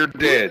 Traitor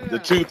dead. The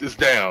tooth is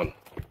down.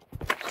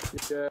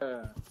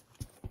 Yeah.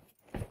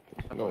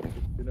 Oh,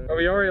 Oh,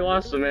 we already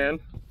lost a man.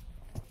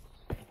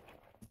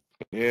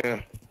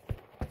 yeah.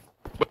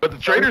 But the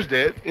traitor's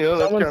dead. You know,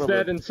 that's Someone's kind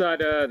dead inside,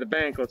 the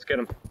bank. Let's get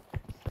him.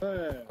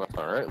 Hey.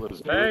 All right,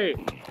 let's do Hey,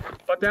 it.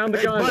 put down the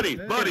Hey, gun. buddy,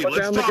 Put let's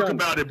down the talk gun.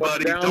 about it, Put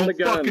buddy. down Don't the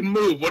gun. fucking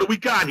move. What do we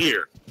got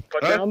here?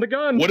 Put Huh? down the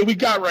gun. What do we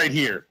got right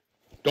here?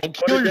 Don't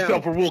Put kill it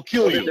yourself down. or we'll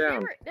kill Put you. it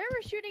down. They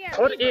were shooting at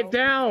Put me, it bro.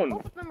 down.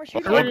 Both of them were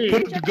shooting Oh, at me.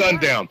 Three. put the gun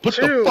down. Put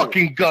Two. the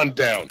fucking gun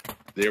down.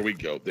 There we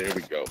go. There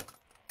we go.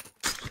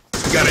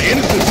 You got an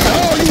innocent.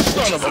 Oh, you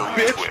son of a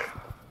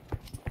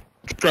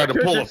bitch! Tried to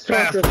pull a Just talk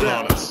fast us one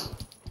out. on us.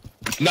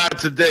 Not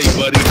today,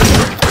 buddy.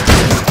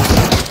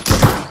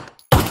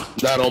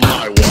 Not on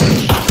my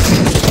watch.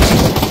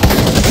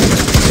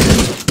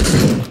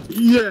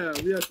 Yeah,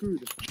 we are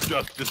good.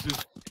 Justice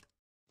is.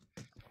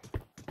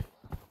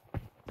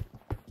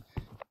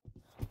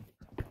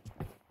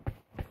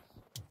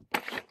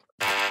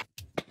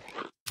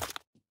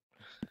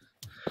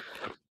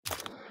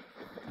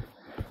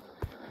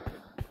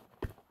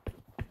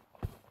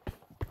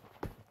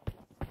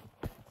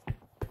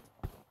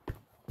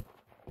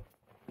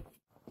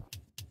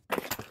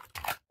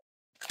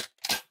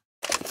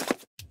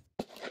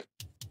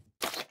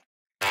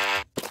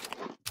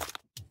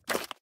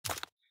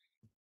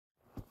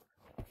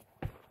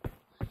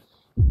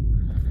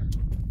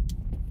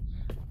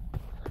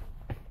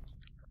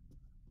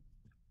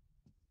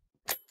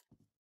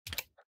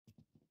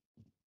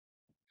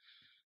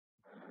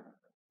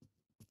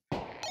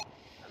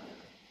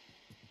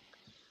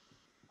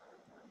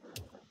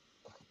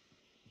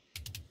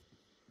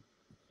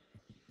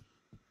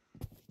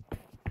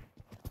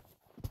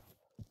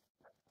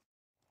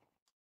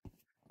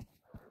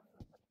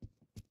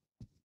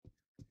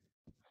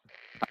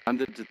 And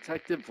the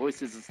detective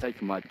voices is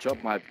taking my job.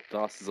 My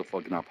glasses are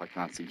fogging up. I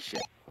can't see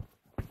shit.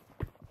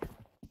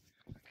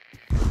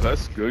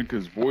 That's good,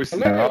 because voices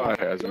and Hello. I,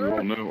 as we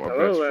all know, are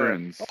Hello best there.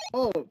 friends.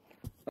 Oh.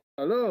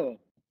 Hello.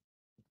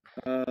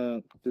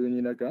 Do you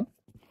need a gun?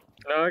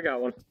 No, I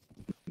got one.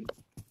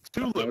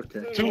 Tulip.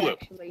 Okay. Tulip.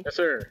 Actually. Yes,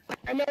 sir.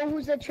 I know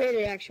who's the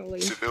traitor,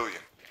 actually.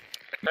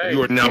 Hey,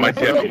 You are now my I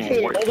know deputy. who's the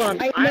traitor. hold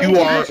on. I know You who's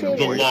are the the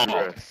traitor.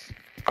 law.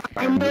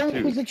 I know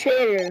who's the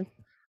traitor.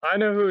 I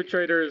know who a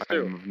traitor is I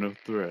too. am of no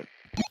threat.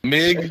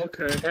 Mig,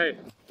 Okay. Hey,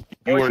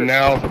 you are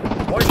now.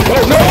 voices.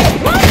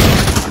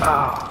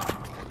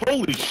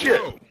 Holy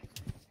shit.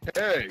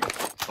 Hey.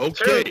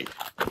 Okay.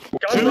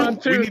 Guns on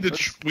Two,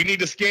 two. we need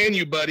to scan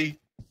you, buddy.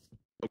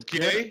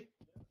 Okay.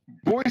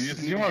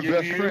 Voices, you're my Give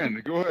best you-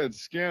 friend. Go ahead,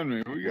 scan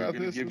me. We We're got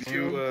gonna this. give Let's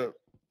you. go.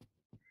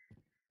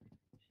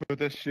 Put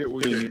that shit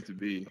where you need to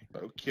be.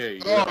 Okay.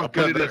 Oh, I'll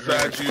put it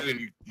inside you,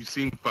 and you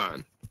seem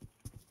fine.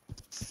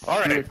 All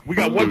right, we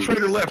got one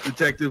traitor left,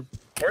 detective.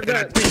 Where's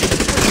that?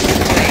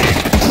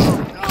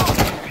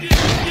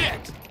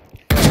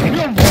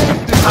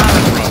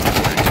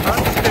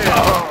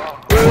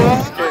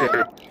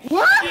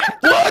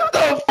 What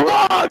the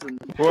fuck?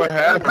 What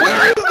happened?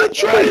 Where is the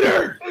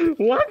traitor?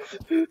 What?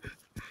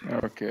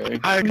 Okay.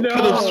 I could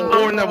have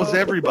sworn that was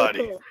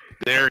everybody.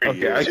 There he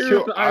Okay,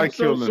 is. I I'm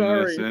so killed an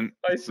sorry. innocent.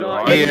 I so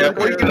saw I you. Yeah, were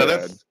well, you know,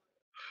 there.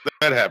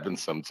 that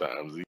happens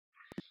sometimes.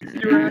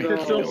 You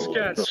acted so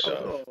sketch.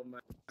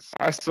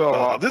 I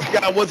saw. This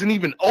guy wasn't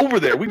even over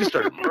there. We just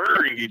started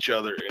murdering each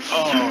other.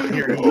 And,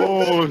 here.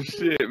 Oh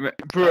shit, man!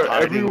 Bro,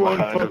 Hiding everyone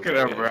behind a fucking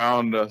van.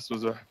 around us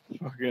was a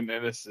fucking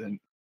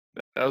innocent.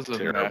 That was a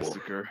Terrible.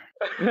 massacre.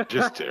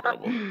 Just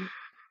terrible.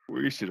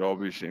 We should all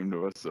be ashamed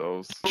of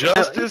ourselves.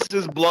 Justice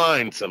is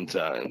blind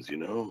sometimes, you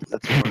know.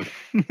 That's fine.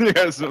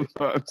 Yeah,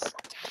 sometimes.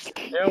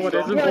 Yeah, what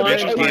isn't Bro, blind?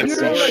 you can't you're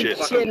see a shit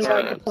legit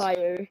sometimes.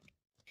 Markiplier.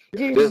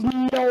 There's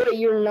no way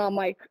you're not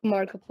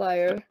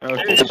Markiplier.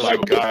 Okay, Oh my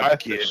God,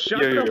 kid.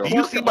 Shut Yo, the yo, Do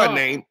you fuck see my up.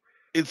 name?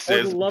 It For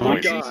says the love of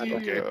Bruce. God.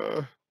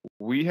 Okay.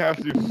 we have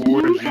to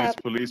forge these have-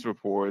 police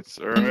reports,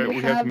 alright?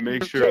 We have to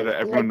make sure that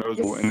everyone knows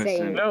we're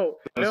innocent. No,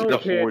 Let's no, go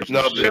kid. forward.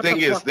 No, Shut the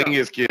thing fuck up.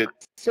 is, kid,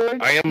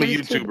 Search I am a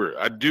YouTube. YouTuber.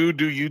 I do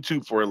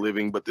YouTube for a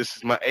living, but this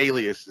is my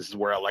alias. This is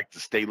where I like to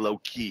stay low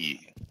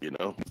key, you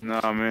know?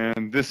 Nah,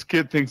 man, this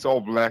kid thinks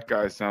all black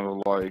guys sound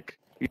alike.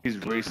 He's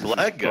racist.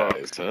 Black as fuck.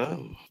 guys, huh?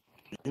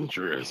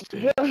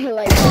 Interesting. Bro,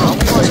 like,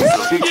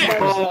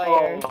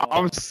 Markiplier.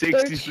 I'm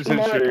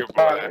 60% sure you're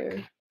black. Markiplier. You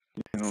know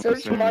what I'm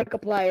Search saying?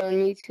 Markiplier on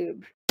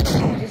YouTube.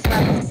 You just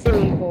have the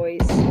same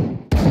voice.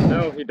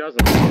 No, he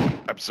doesn't.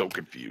 I'm so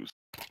confused.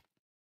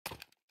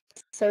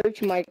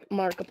 Search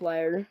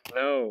Markiplier.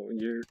 No,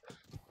 you.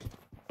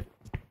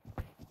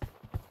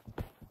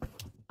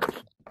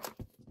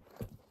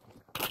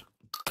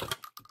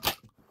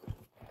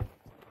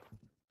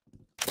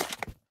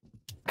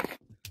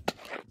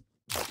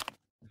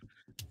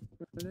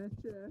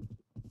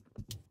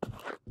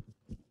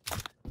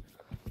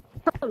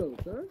 Hello,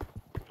 sir.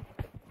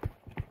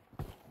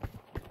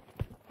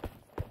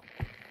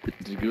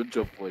 It's a good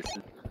job, boys.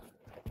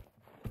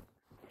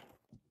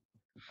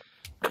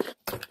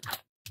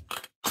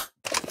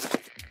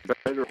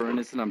 Better or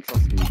innocent, I'm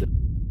trusting you.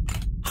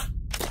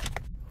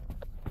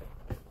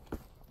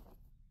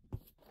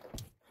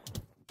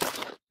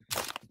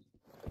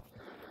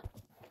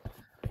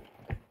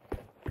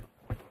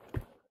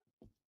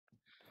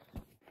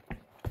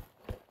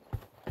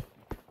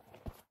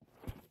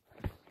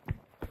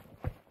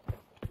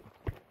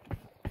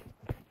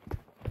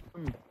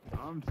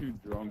 I'm too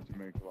drunk to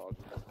make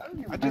logical.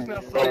 I just now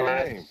saw your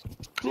name.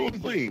 Cool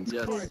beans.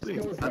 Yes, Cool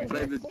beans. I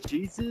play with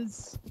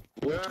Jesus.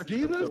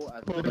 Jesus?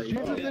 Well, There's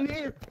Jesus in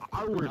here?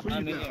 I will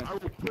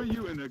put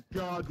you in the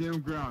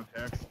goddamn ground,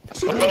 Hex.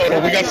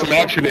 Oh, we got some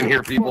action in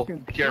here, people. Be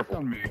careful.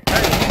 On me.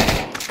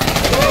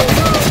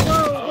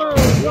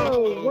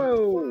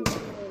 Whoa!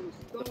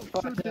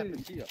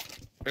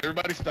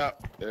 Everybody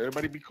stop.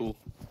 Everybody be cool.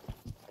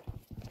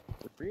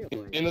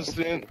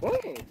 Innocent.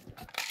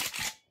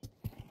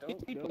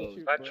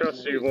 I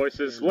trust you,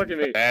 voices. Look at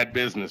me. Bad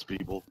business,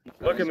 people.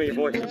 Look at me,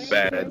 voices.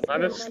 Bad.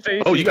 I'm a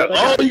Stacy. Oh, you got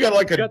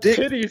like a got dick.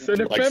 titties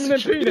and a Like, feminine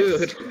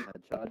penis.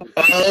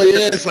 Oh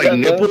yeah, it's like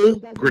nipple,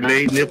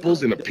 grenade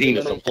nipples, and a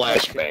penis, a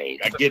flashbang.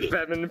 I get it.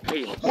 Feminine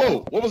penis. Whoa,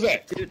 what was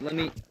that? Let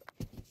me.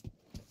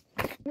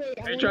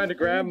 Are you trying to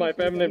grab my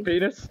feminine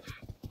penis?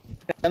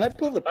 Can I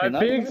pull the pin I'm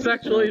out? being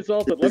sexually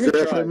assaulted. Let Is me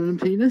there a try. feminine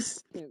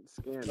penis?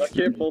 I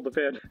can't pull the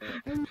pin.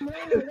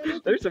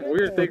 There's some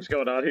weird things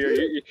going on here.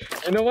 You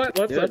know what?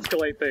 Let's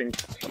escalate things.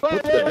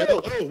 What the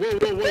hell? Oh,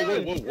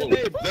 whoa. Is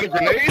that a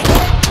grenade?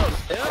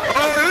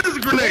 Oh, it is a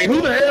grenade.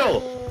 Who the hell?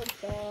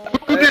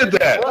 Who did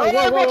that?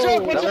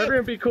 Whoa.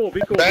 Everyone be cool.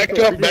 Be cool. Back be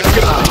cool, up, be back up.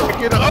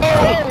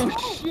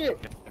 Oh, shit!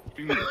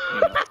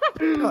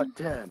 God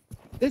damn.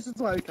 This is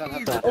why we can't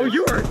have that. Oh,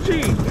 you are a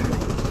T!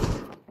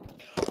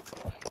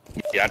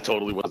 Yeah, I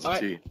totally was a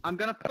T. I'm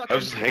gonna I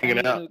was just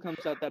hanging out, who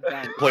comes out that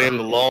bank. playing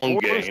the long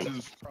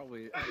game.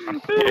 Probably.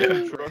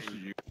 I trust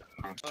you.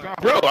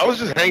 Bro, I was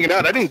just hanging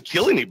out. I didn't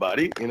kill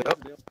anybody, you know?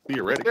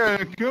 Theoretically.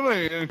 Yeah,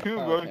 killing, Okay,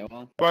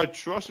 well. but I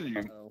trusted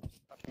you.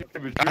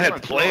 I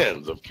had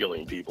plans of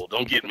killing people.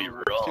 Don't get me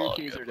wrong.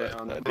 keys are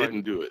down. I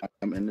didn't do it.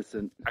 I'm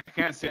innocent. I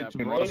can't say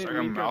too much. I got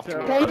a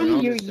mouthful. Tell me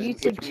your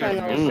YouTube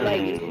channel,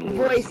 like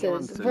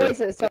voices.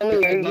 Voices, tell me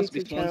your It must be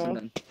YouTube Swanson channel.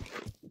 then.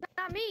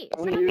 Not me.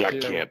 I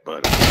can't,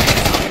 but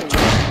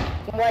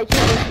Why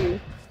can't you?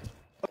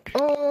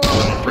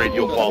 I'm afraid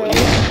you'll fall in. I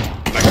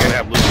can't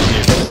have little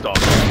kids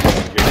stalking.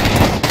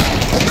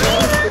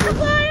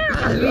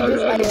 You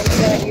just like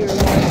that you're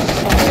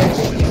Markiplier.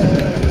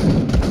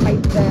 I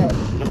bet.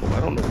 No, I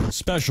don't know.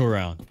 Special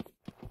round.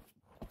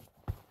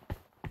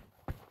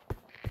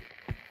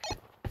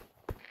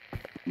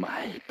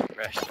 My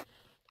precious.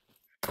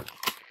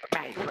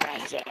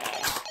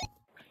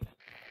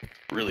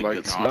 Really Like,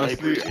 good snipers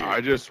honestly, here.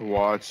 I just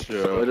watch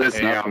it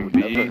is not from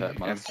AMB Neverhead,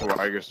 man. and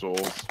Swagger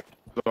Souls.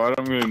 So I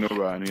don't really know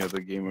about any other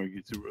gamer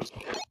YouTubers.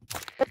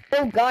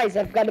 Oh, guys,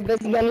 I've got a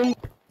busy gun.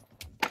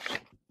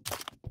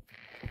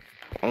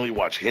 I only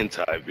watch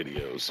hentai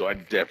videos, so I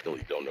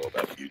definitely don't know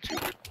about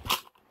YouTubers.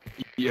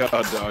 Yeah,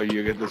 dog,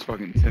 you get this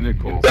fucking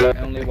tentacles. I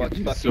only watch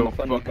It's fucking so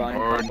funny fucking Vine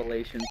hard.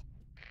 compilations.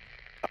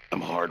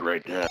 I'm hard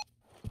right now.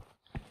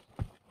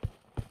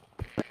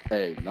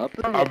 Hey,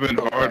 nothing. I've been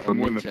hard for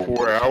more than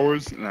 4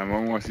 hours, and I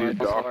might want to see a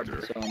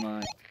doctor. So am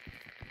I.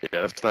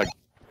 Yeah, that's not.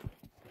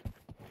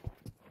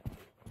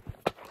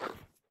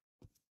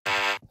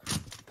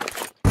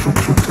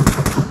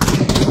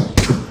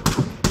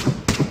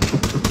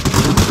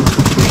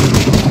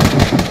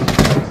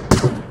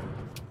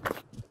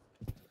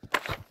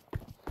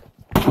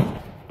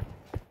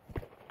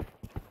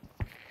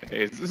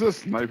 Hey, is this a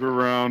sniper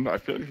round? I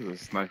feel like this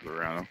is a sniper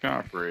round. I'm kind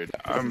of afraid.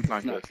 I'm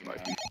not good at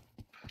sniping.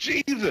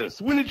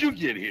 Jesus, when did you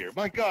get here?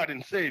 My God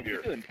and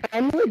Savior.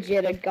 I'm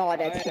legit a god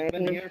at I've been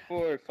sniping. here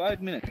for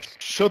 5 minutes.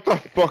 Shut the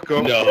fuck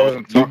up.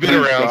 No, you've been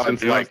around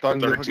since like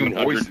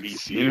 1300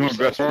 BC. You know my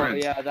best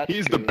friend. Yeah, that's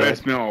He's the true.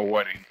 best man at a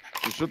wedding.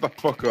 So shut the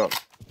fuck up.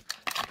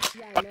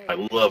 I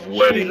love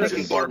weddings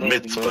and bar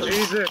mitzvahs.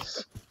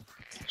 Jesus.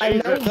 I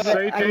know, Jesus,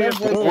 but I love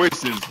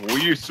Voices, will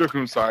you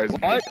circumcise me?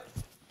 What?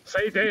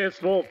 Say Deus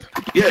Volt.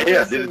 Yeah, I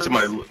did it to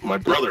my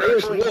brother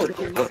actually.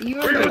 You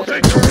We're were gonna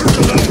take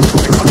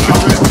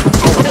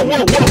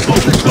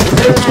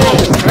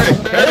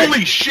Hey,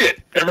 holy shit!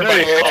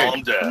 Everybody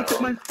calm down.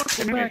 Took my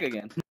fucking back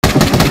again.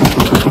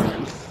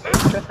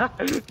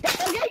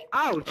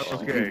 Ouch.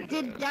 Okay.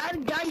 Did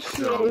that guy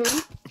shoot me?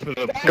 For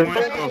the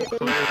point of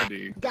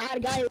clarity,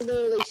 That guy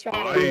literally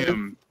shot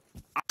me.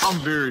 I'm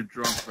very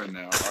drunk right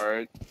now,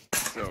 alright?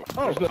 So,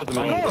 Oh, there's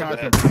no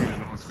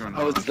confusion on what's going on.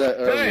 How was that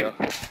earlier?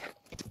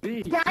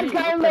 That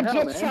guy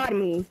legit shot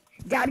me.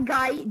 That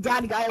guy legit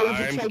I'm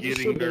tried to getting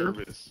shoot me.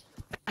 nervous.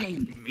 Hey,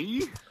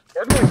 me?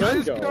 Where'd my gun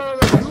This go? guy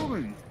that's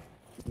moving.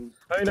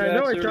 I mean, I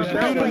know I dropped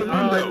that one.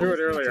 I threw it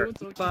earlier. In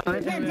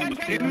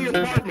the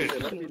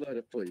apartment. Let me light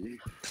it for you.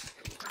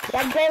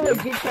 That guy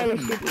legit trying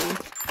to shoot me.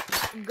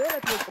 I'm good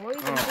at this, boys.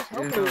 I'm just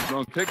Oh, helping.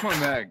 no, take my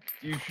mag.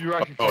 You should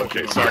actually. Oh,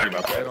 okay, sorry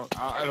about that.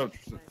 I don't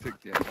take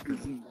that.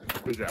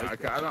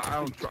 I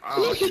don't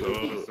trust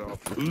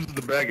myself. Who's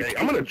the bad guy?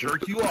 I'm gonna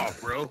jerk you off,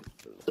 bro.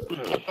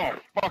 Oh,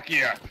 fuck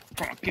yeah.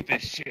 Come on, get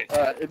this shit.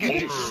 If you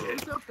Get this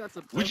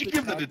shit. We should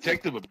give the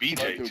detective a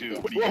BJ too.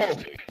 What do you guys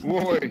think?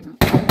 Boy,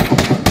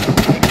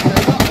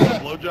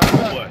 Blowjob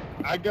or what?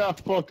 I got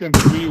fucking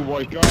 3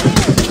 white guys.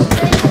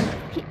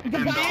 The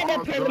guy had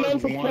a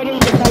permanent for spreading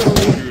the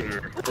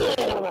color.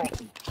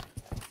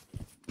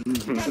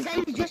 That guy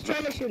was just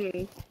trying to shoot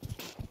me.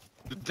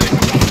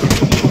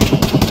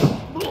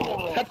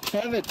 God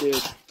damn it,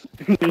 dude.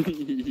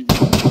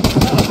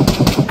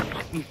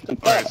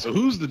 Alright, so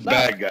who's the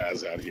bad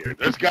guys out here?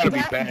 There's gotta be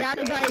bad That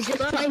guys. guy is just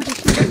trying to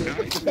shoot me.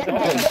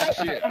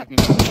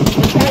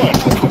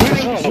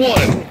 Which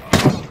one?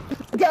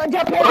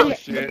 The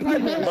shit.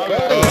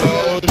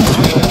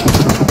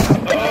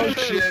 Oh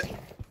shit.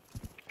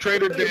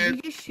 Trader dead.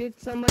 Did you shoot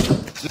somebody?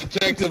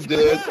 Detective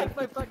dead.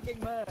 My fucking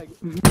mag.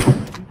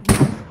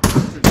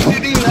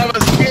 Didn't even have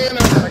a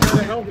scanner. I got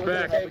a health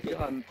back.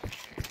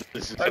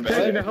 This is I'm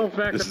taking the health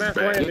back This to is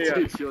bad. It's Mathlandia.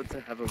 too short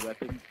to have a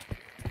weapon.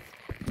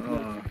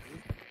 No.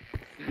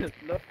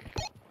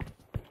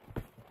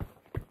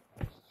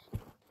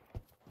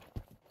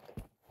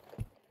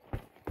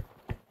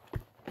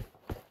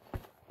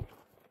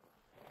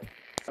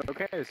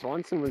 Okay,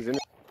 Swanson was in.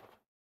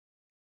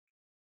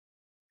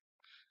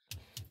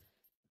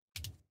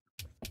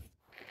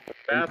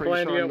 I'm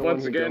pretty sure Mathlandia I'm the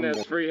once one who again done has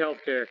it. free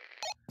healthcare.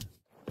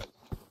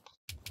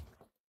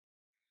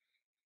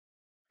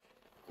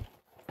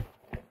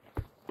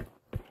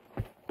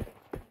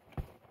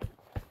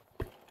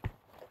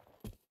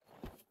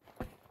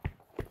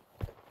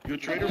 You a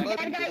trader,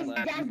 buddy?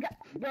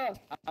 Bro,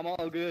 I'm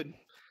all good.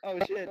 Oh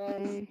shit.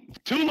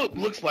 Tulip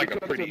looks like a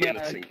pretty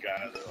innocent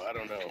guy, though. I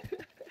don't know.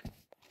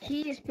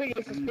 he is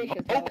pretty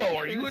suspicious. Popo,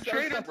 are you a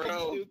trader,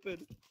 bro?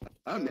 Stupid.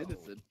 I'm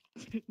innocent.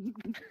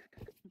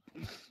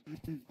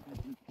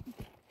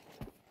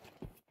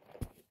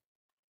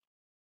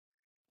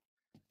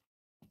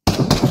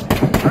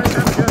 Alright,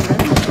 that's good,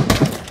 man.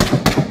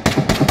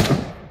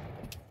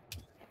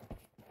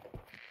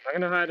 I'm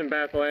gonna hide in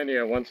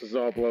Mathlandia once this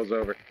all blows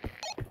over.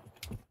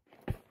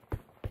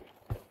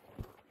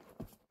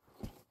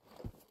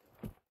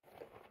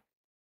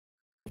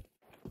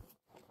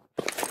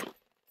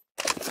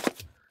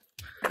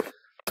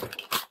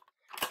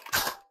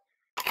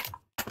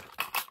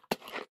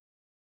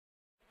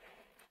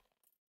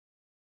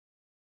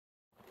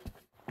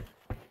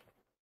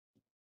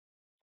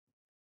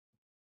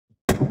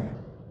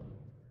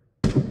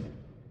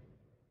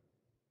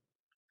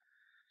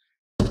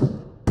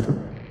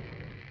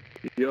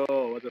 Yo,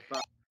 what the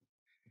fuck?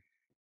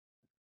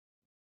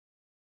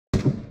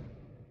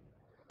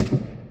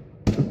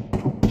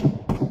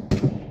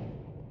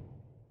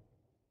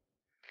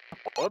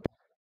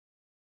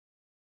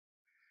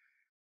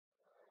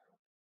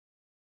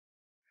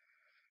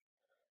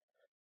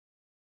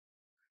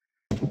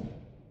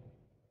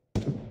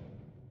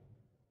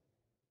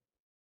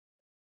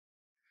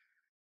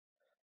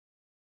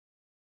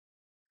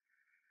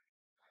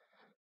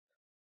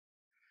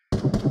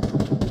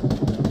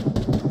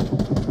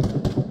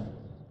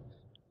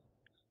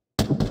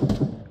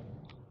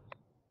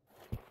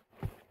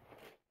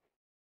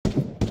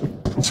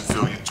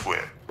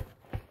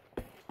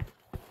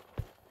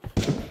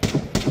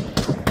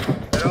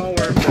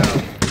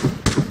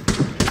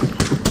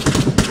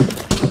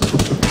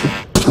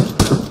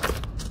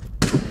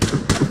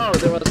 Oh,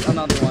 there was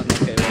another one.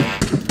 Okay. Well.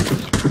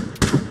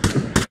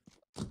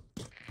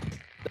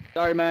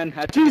 Sorry, man.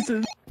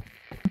 Jesus.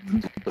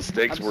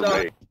 Mistakes I'm were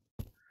sorry.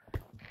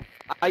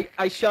 made.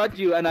 I shot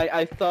you, and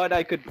I thought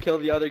I could kill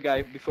the other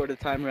guy before the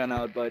time ran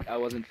out, but I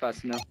wasn't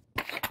fast enough.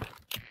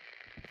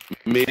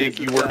 Mig,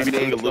 you were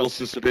being a little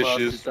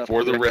suspicious,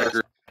 for the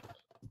record.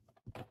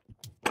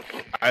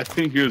 I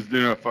think he was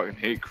doing a fucking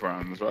hate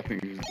crime. That's what I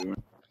think he was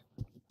doing.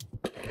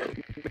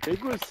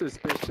 Big was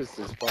suspicious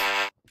as fuck.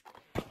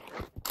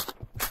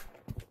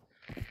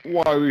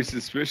 Why are we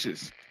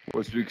suspicious?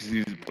 What's because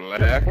he's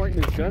black?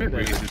 Pointing his gun at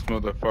us. Racist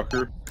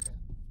motherfucker.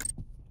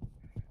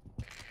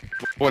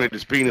 Pointed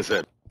his penis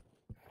at.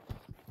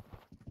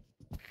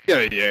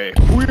 Yeah.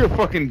 Who the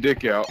fucking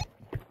dick out?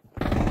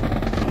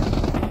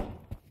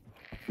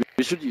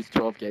 We should use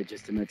 12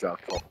 gauges to make our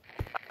call.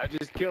 I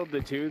just killed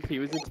the tooth. He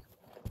was a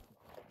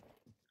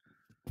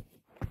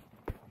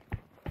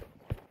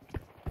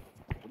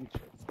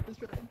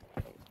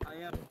I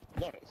am.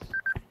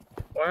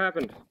 What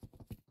happened?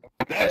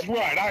 That's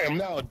right. I am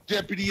now a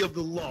deputy of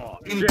the law.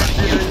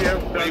 Deputy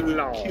of the I will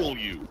law. kill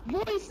you.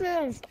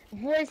 Voices.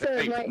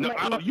 Hey,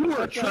 you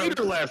were a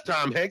traitor last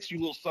time, Hex. You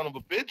little son of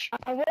a bitch.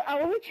 I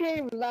wasn't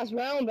traitor last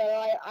round, but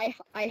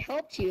I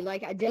helped you.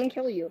 Like, I didn't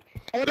kill you.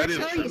 I want to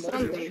tell you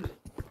something.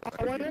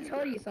 I want to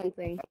tell you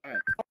something.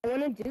 Alright. I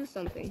want to do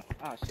something.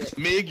 Ah, shit.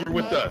 Mig, you're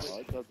with us. Oh,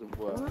 it doesn't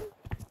work.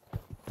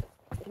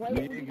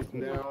 Mig is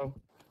now.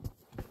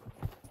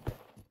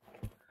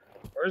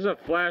 Where's a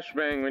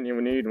flashbang when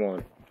you need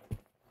one?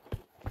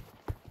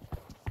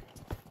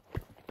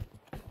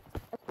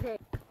 Okay.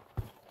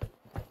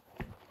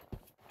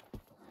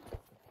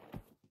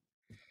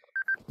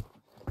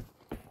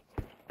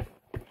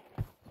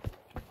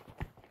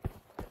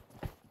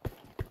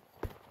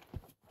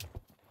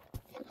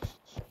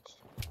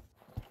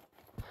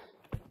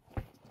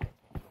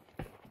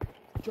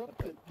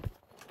 Drop it.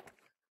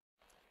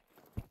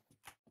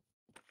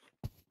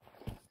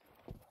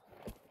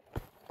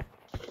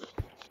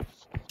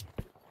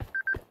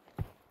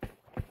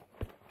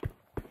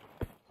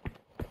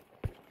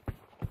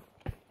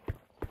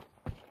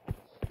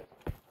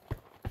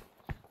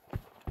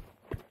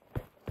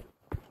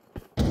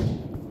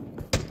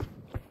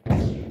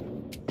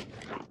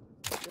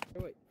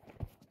 Wait.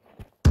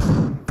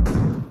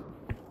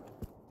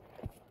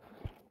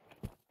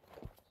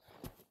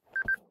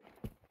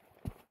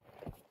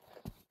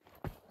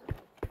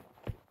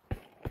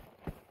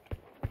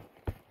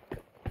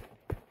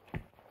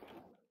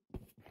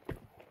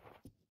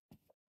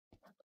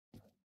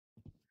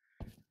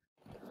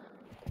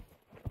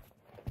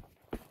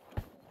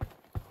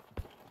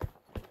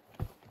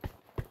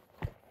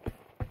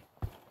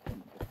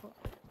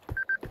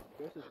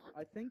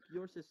 I think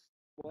yours is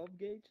 12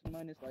 gauge, and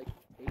mine is like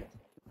 8,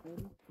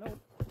 maybe? No.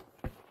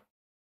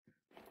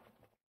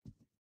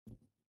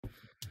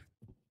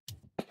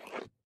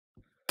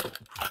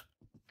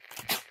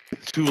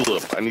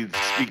 Tulip, I need to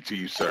speak to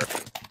you, sir.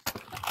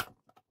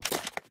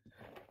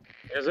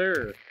 Yes,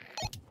 sir.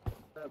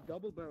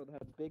 Double barrel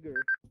had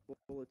bigger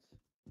bullets.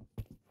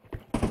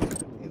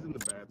 He's in the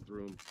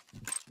bathroom.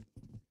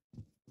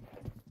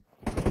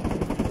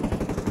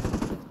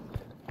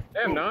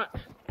 Hey, I'm not.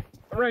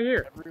 I'm right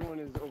here. Everyone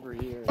is over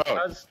here. Oh,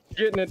 I was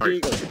getting a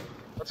deagle.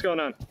 What's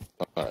going on?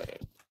 all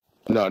right.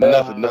 No,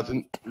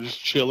 nothing. Just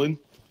chilling,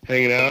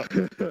 hanging out.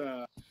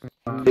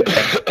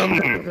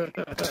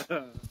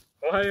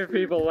 Why are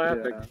people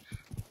laughing?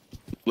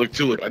 Look,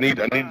 Tulip, I need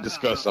to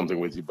discuss something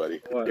with you,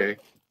 buddy. What? Okay?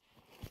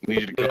 I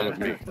need you to come with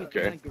me. Can I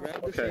Okay?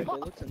 grab the Okay. same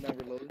bullets and then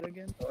reload it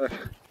again?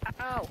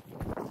 Ow.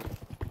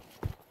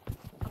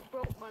 I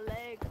broke my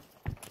leg.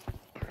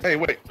 Hey,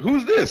 wait.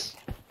 Who's this?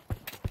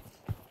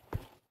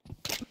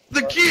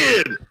 The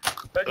kid.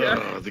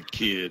 Okay. The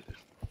kid.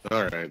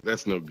 All right,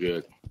 that's no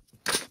good.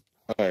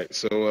 All right,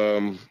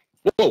 so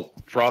whoa,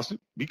 Frosty,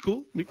 be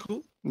cool. What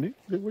are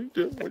you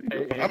doing?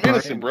 I'm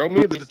innocent, bro.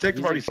 Me and the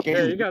detective already scanned.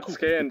 Yeah, you got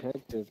scanned.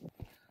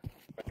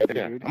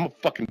 Yeah, I'm a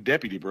fucking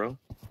deputy, bro.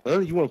 Huh?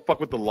 You want to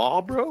fuck with the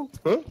law, bro?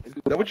 Huh? Is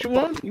that what you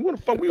want? You want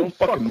to fuck? We don't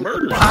fucking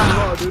murder.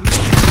 Wow, dude.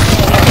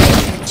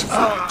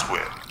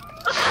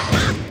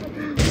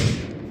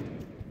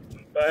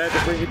 I had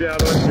to bring you down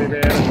with me,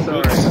 man. I'm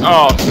sorry.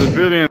 Oh,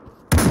 civilian.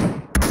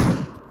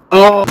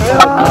 I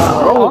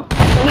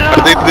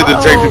think the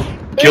detective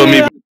killed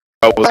me because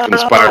I was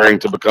conspiring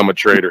to become a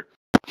traitor.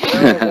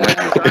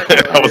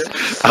 I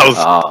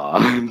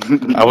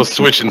was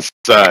switching sides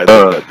at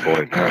that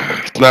point.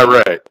 It's not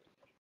right.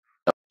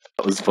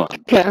 That was fun.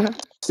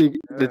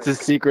 It's a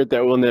secret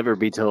that will never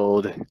be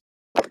told.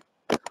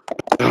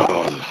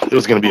 Oh, it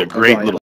was going to be a great little